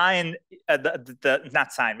can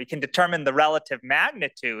we can determine the relative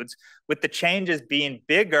magnitudes with the changes being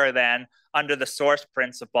bigger than under the source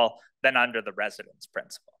principle than under the residence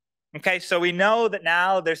principle. Okay, so we know that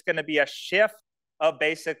now there's going to be a shift of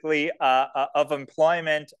basically of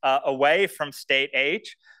employment away from state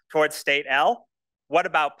H towards state L. What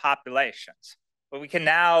about populations? But we can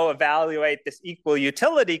now evaluate this equal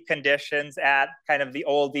utility conditions at kind of the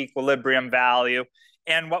old equilibrium value.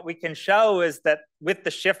 And what we can show is that with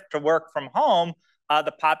the shift to work from home,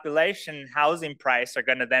 the population and housing price are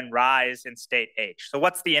going to then rise in state H. So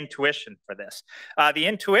what's the intuition for this? The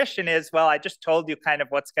intuition is, well, I just told you kind of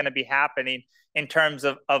what's going to be happening in terms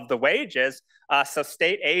of the wages. So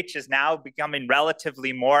state H is now becoming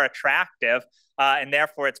relatively more attractive, and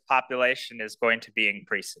therefore its population is going to be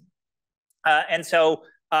increasing. And so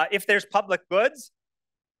if there's public goods,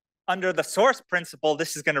 under the source principle,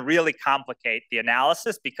 this is going to really complicate the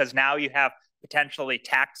analysis because now you have potentially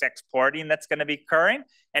tax exporting that's going to be occurring.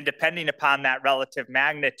 And depending upon that relative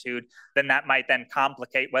magnitude, then that might then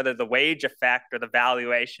complicate whether the wage effect or the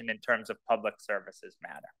valuation in terms of public services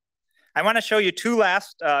matter. I want to show you two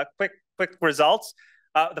last quick results.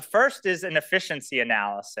 The first is an efficiency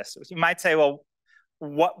analysis. You might say, well,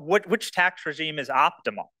 which tax regime is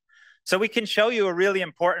optimal? So we can show you a really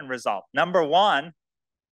important result. Number one,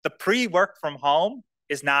 the pre-work from home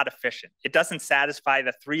is not efficient. It doesn't satisfy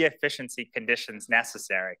the 3 efficiency conditions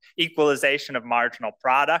necessary: equalization of marginal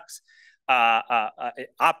products,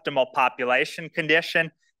 optimal population condition,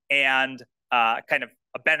 and kind of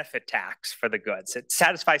a benefit tax for the goods. It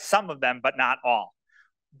satisfies some of them, but not all.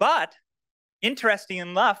 But interesting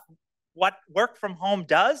enough, what work from home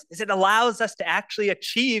does is it allows us to actually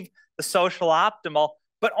achieve the social optimal,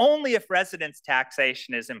 but only if residence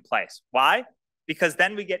taxation is in place. Why? Because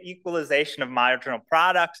then we get equalization of marginal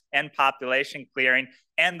products and population clearing,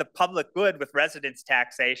 and the public good with residence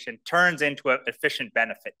taxation turns into an efficient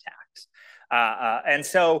benefit tax. And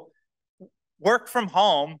so work from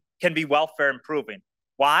home can be welfare improving.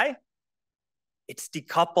 Why? It's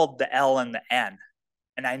decoupled the L and the N.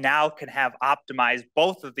 And I now can have optimized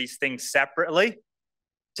both of these things separately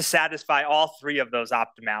to satisfy all three of those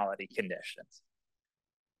optimality conditions.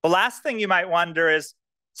 The last thing you might wonder is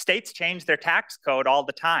states change their tax code all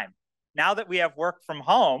the time. Now that we have work from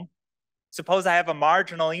home, suppose I have a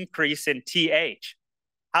marginal increase in TH.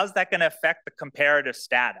 How's that going to affect the comparative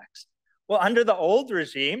statics? Well, under the old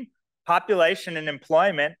regime, population and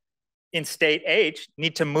employment in state H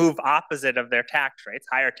need to move opposite of their tax rates.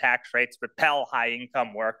 Higher tax rates repel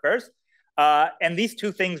high-income workers. And these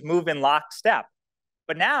two things move in lockstep.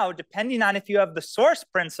 But now, depending on if you have the source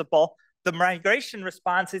principle, the migration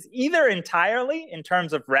response is either entirely in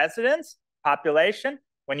terms of residence, population,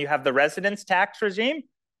 when you have the residence tax regime,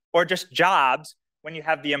 or just jobs when you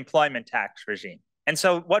have the employment tax regime. And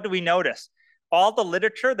so what do we notice? All the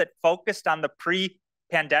literature that focused on the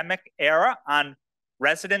pre-pandemic era on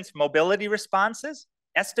residence mobility responses,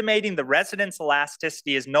 estimating the residence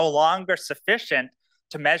elasticity is no longer sufficient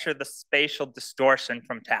to measure the spatial distortion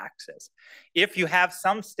from taxes. If you have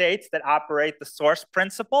some states that operate the source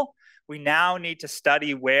principle, we now need to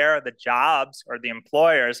study where the jobs or the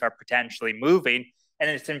employers are potentially moving. And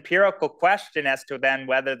it's an empirical question as to then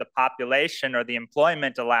whether the population or the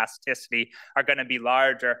employment elasticity are going to be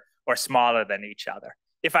larger or smaller than each other.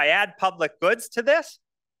 If I add public goods to this,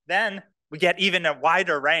 then we get even a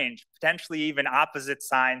wider range, potentially even opposite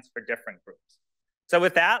signs for different groups. So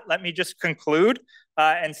with that, let me just conclude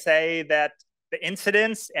and say that the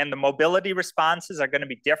incidence and the mobility responses are going to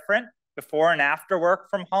be different before and after work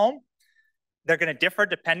from home. They're going to differ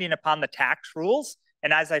depending upon the tax rules.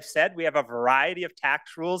 And as I've said, we have a variety of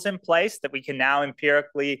tax rules in place that we can now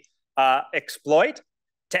empirically exploit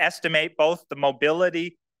to estimate both the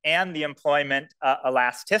mobility and the employment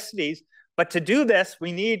elasticities. But to do this,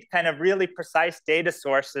 we need kind of really precise data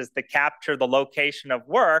sources that capture the location of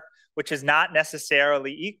work, which is not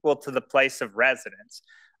necessarily equal to the place of residence.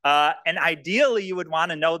 And ideally, you would want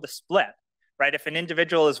to know the split, right? If an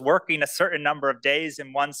individual is working a certain number of days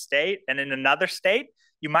in one state and in another state,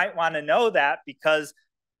 you might want to know that because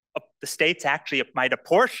the states actually might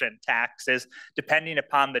apportion taxes depending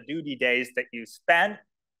upon the duty days that you spend.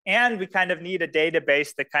 And we kind of need a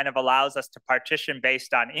database that kind of allows us to partition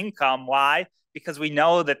based on income. Why? Because we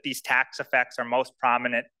know that these tax effects are most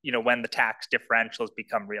prominent, when the tax differentials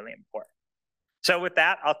become really important. So with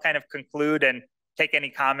that, I'll kind of conclude and take any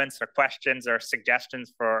comments or questions or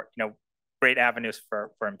suggestions for, great avenues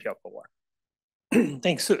for empirical work.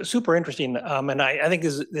 Thanks. Super interesting. And I think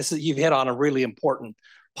this is you've hit on a really important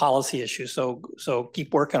policy issue. So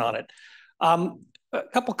keep working on it. A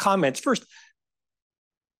couple comments. First,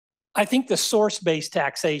 I think the source-based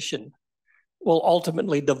taxation will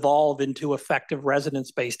ultimately devolve into effective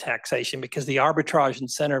residence-based taxation because the arbitrage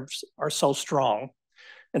incentives are so strong.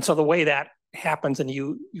 And so the way that happens, and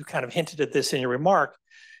you kind of hinted at this in your remark,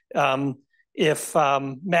 if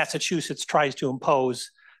Massachusetts tries to impose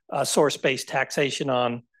source-based taxation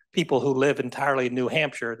on people who live entirely in New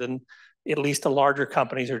Hampshire, then at least the larger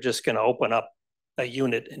companies are just going to open up a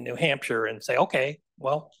unit in New Hampshire and say, okay,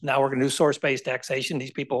 well, now we're going to do source-based taxation.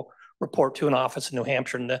 These people report to an office in New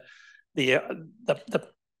Hampshire, and the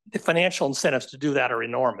financial incentives to do that are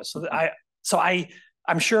enormous. So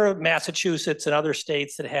I'm sure Massachusetts and other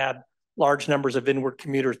states that had large numbers of inward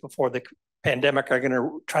commuters before the pandemic are going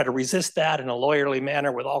to try to resist that in a lawyerly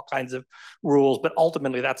manner with all kinds of rules, but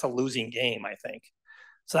ultimately that's a losing game, I think.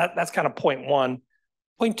 So that's kind of point one.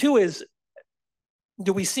 Point two is,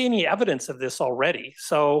 do we see any evidence of this already?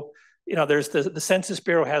 So, there's the Census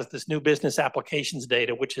Bureau has this new business applications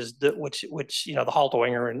data, which the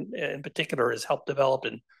Haltwanger in particular has helped develop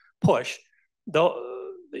and push. Though,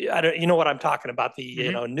 you know what I'm talking about,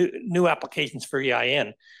 the new applications for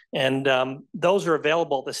EIN, and those are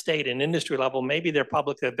available at the state and industry level. Maybe they're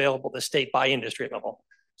publicly available at the state by industry level.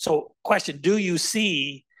 So, question: do you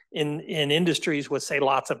see in industries with, say,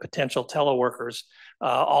 lots of potential teleworkers,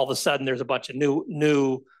 all of a sudden there's a bunch of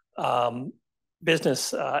new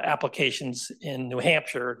business applications in New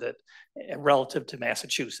Hampshire that relative to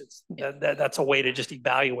Massachusetts? That's a way to just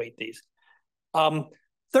evaluate these.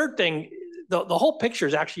 Third thing, the whole picture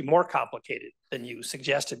is actually more complicated than you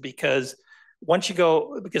suggested, because once you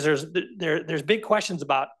go, because there's big questions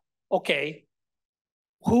about, okay,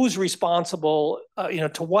 who's responsible,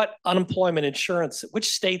 to what unemployment insurance,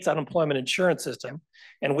 which state's unemployment insurance system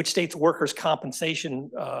and which state's workers' compensation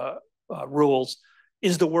rules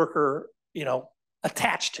is the worker,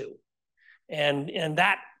 attached to. And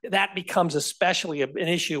that becomes especially an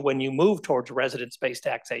issue when you move towards residence-based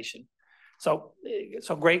taxation. So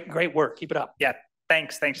great work. Keep it up. Yeah,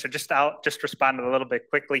 thanks. So I'll just respond a little bit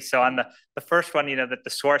quickly. So on the first one, that the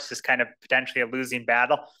source is kind of potentially a losing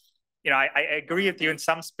battle. I agree with you in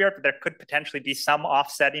some spirit, but there could potentially be some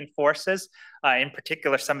offsetting forces, in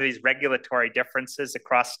particular, some of these regulatory differences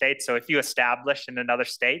across states. So if you establish in another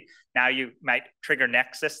state, now you might trigger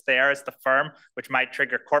nexus there as the firm, which might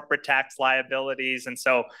trigger corporate tax liabilities. And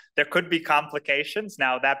so there could be complications.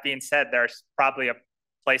 Now, that being said, there's probably a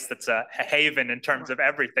place that's a haven in terms of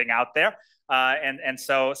everything out there.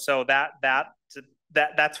 So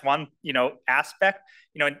that's one, aspect.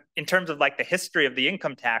 In terms of like the history of the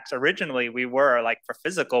income tax, originally we were like for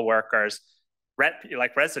physical workers,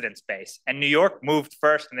 like residence based, and New York moved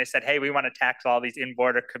first, and they said, hey, we want to tax all these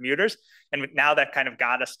in-border commuters, and now that kind of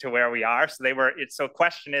got us to where we are. So so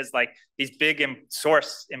question is like these big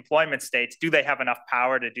source employment states, do they have enough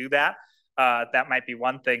power to do that? That might be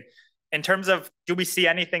one thing. In terms of, do we see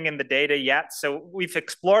anything in the data yet? So we've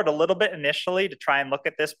explored a little bit initially to try and look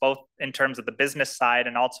at this, both in terms of the business side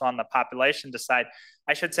and also on the population side.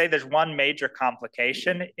 I should say there's one major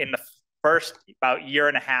complication in the first about year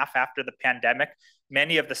and a half after the pandemic.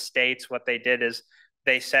 Many of the states, what they did is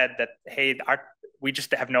they said that, hey, we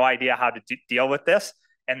just have no idea how to deal with this.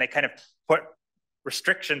 And they kind of put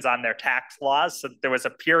restrictions on their tax laws. So there was a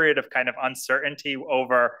period of kind of uncertainty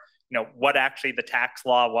over what actually the tax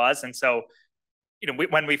law was. And so,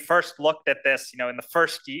 when we first looked at this, in the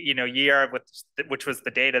first, year, which was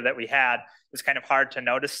the data that we had, it was kind of hard to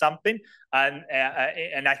notice something. And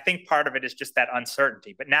I think part of it is just that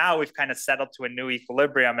uncertainty. But now we've kind of settled to a new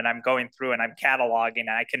equilibrium, and I'm going through and I'm cataloging,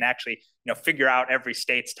 and I can actually, figure out every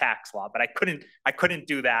state's tax law. But I couldn't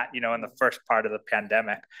do that, in the first part of the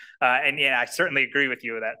pandemic. And yeah, I certainly agree with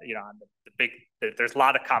you that, on the big, there's a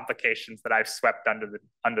lot of complications that I've swept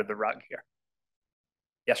under the rug here.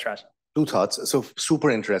 Yes, Raj. Two thoughts. So super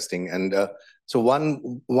interesting. And so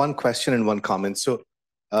one question and one comment. So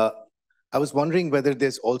I was wondering whether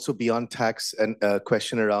there's also beyond tax and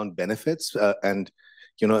question around benefits and,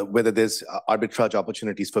 whether there's arbitrage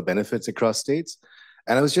opportunities for benefits across states.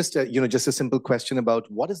 And I was just, just a simple question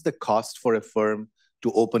about what is the cost for a firm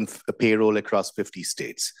to open a payroll across 50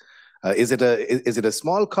 states? Is it a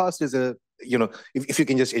small cost? Is it, if you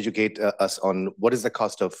can just educate us on what is the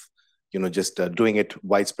cost of just doing it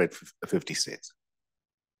widespread for 50 states?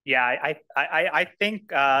 Yeah, I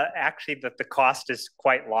think actually that the cost is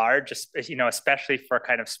quite large, especially for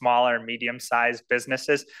kind of smaller and medium-sized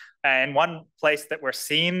businesses. And one place that we're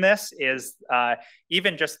seeing this is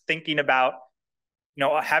even just thinking about,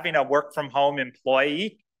 having a work-from-home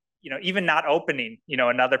employee, even not opening,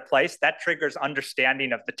 another place, that triggers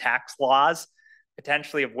understanding of the tax laws,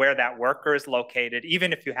 potentially of where that worker is located,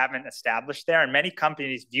 even if you haven't established there. And many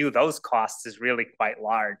companies view those costs as really quite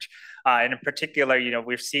large. And in particular,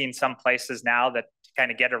 we're seeing some places now that to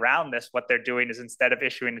kind of get around this, what they're doing is instead of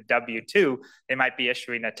issuing a W-2, they might be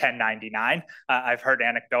issuing a 1099. I've heard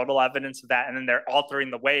anecdotal evidence of that. And then they're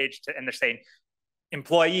altering the wage and they're saying,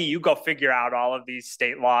 employee, you go figure out all of these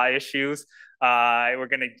state law issues. We're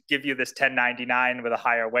going to give you this 1099 with a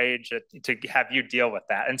higher wage to have you deal with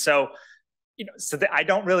that. And so, I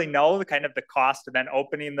don't really know the kind of the cost of then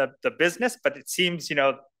opening the business, but it seems,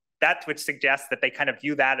 that would suggest that they kind of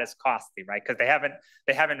view that as costly, right? Because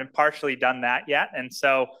they haven't impartially done that yet. And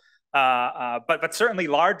so, but certainly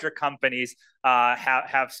larger companies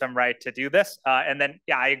have some right to do this. And then,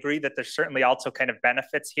 yeah, I agree that there's certainly also kind of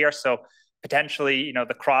benefits here. So potentially,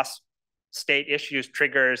 the cross-state issues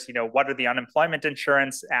triggers, what are the unemployment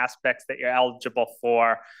insurance aspects that you're eligible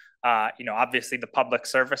for? Obviously the public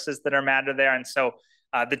services that are matter there. And so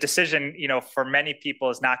the decision, for many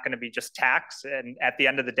people is not going to be just tax. And at the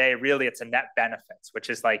end of the day, really it's a net benefits, which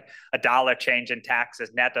is like $1 change in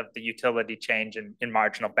taxes net of the utility change in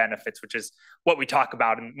marginal benefits, which is what we talk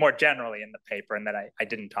about more generally in the paper and that I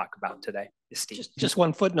didn't talk about today. Just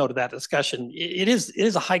one footnote of that discussion. It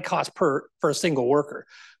is a high cost for a single worker,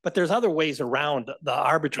 but there's other ways around the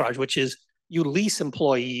arbitrage, which is you lease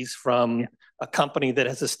employees from a company that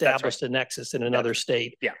has established a nexus in another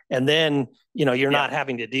state. Yeah. And then, you're not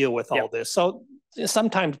having to deal with all this. So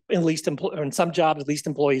sometimes in some jobs, leased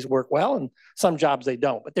employees work well and some jobs they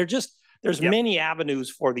don't, but there's many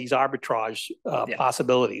avenues for these arbitrage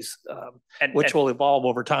possibilities, which will evolve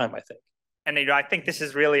over time, I think. And, I think this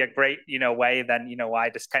is really a great, way then, why I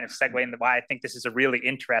just kind of segue into why I think this is a really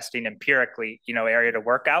interesting empirically, area to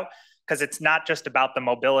work out. Because it's not just about the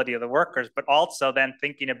mobility of the workers, but also then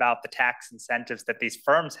thinking about the tax incentives that these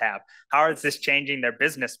firms have. How is this changing their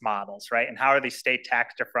business models, right? And how are these state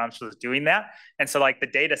tax differentials doing that? And so like the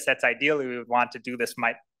data sets ideally we would want to do this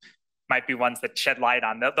might be ones that shed light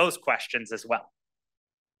on those questions as well.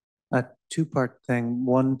 A two-part thing.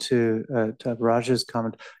 One to Raj's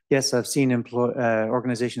comment. Yes, I've seen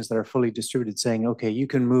organizations that are fully distributed saying, okay, you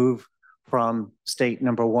can move from state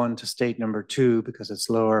number 1 to state number 2 because it's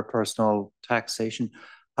lower personal taxation.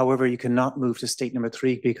 However, you cannot move to state number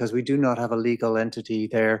 3 because we do not have a legal entity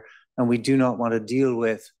there, and we do not want to deal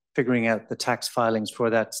with figuring out the tax filings for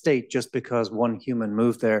that state just because one human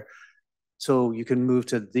moved there. So you can move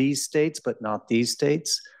to these states, but not these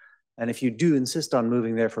states. And if you do insist on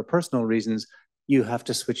moving there for personal reasons, you have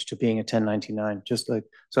to switch to being a 1099, just like,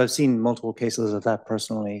 so I've seen multiple cases of that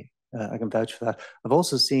personally. I can vouch for that. I've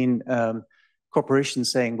also seen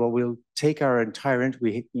corporations saying, well, we'll take our entire,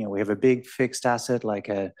 we have a big fixed asset like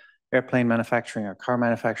a airplane manufacturing or car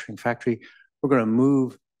manufacturing factory. We're going to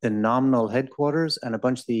move the nominal headquarters and a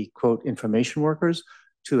bunch of the quote information workers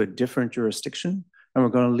to a different jurisdiction. And we're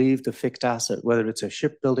going to leave the fixed asset, whether it's a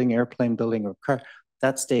shipbuilding, airplane building, or car,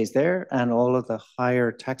 that stays there, and all of the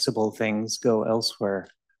higher taxable things go elsewhere.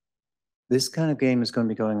 This kind of game is going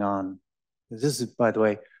to be going on. This is, by the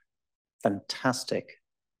way, fantastic.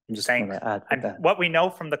 I'm just going to add that. What we know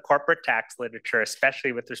from the corporate tax literature,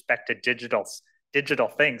 especially with respect to digital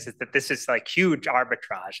things, is that this is like huge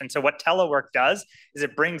arbitrage. And so what Telework does is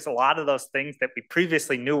it brings a lot of those things that we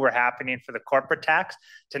previously knew were happening for the corporate tax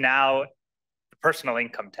to now the personal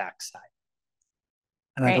income tax side.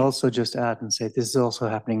 And I'd also just add and say, this is also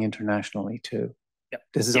happening internationally too. Yep.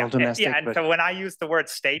 This is all domestic. Yeah, and so when I use the word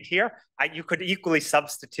state here, you could equally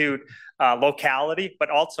substitute locality, but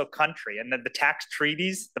also country. And then the tax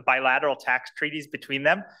treaties, the bilateral tax treaties between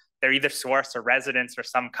them, they're either source or residence or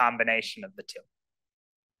some combination of the two.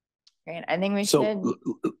 Great. I think we should.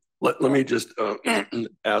 Let me just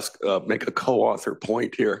make a co-author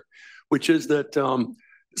point here, which is that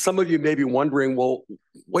some of you may be wondering, well,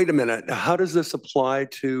 wait a minute, how does this apply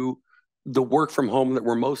to the work from home that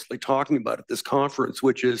we're mostly talking about at this conference,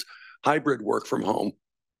 which is hybrid work from home?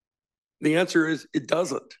 The answer is it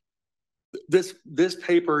doesn't. This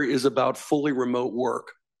paper is about fully remote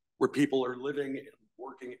work where people are living and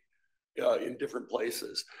working in different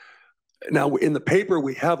places. Now, in the paper,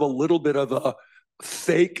 we have a little bit of a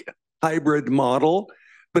fake hybrid model,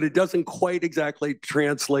 but it doesn't quite exactly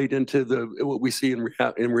translate into what we see in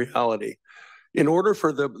reality. In order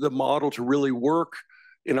for the model to really work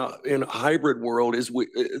in a hybrid world,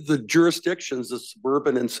 the jurisdictions, the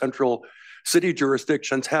suburban and central city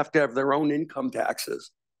jurisdictions, have to have their own income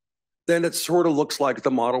taxes. Then it sort of looks like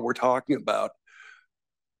the model we're talking about.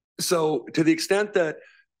 So to the extent that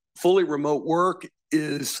fully remote work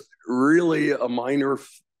is really a minor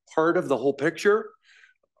part of the whole picture,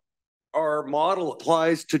 our model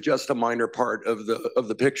applies to just a minor part of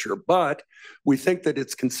the picture, but we think that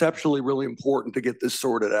it's conceptually really important to get this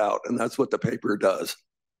sorted out, and that's what the paper does.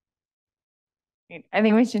 I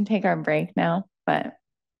think we should take our break now, but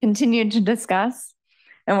continue to discuss,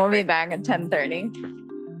 and we'll be back at 10:30.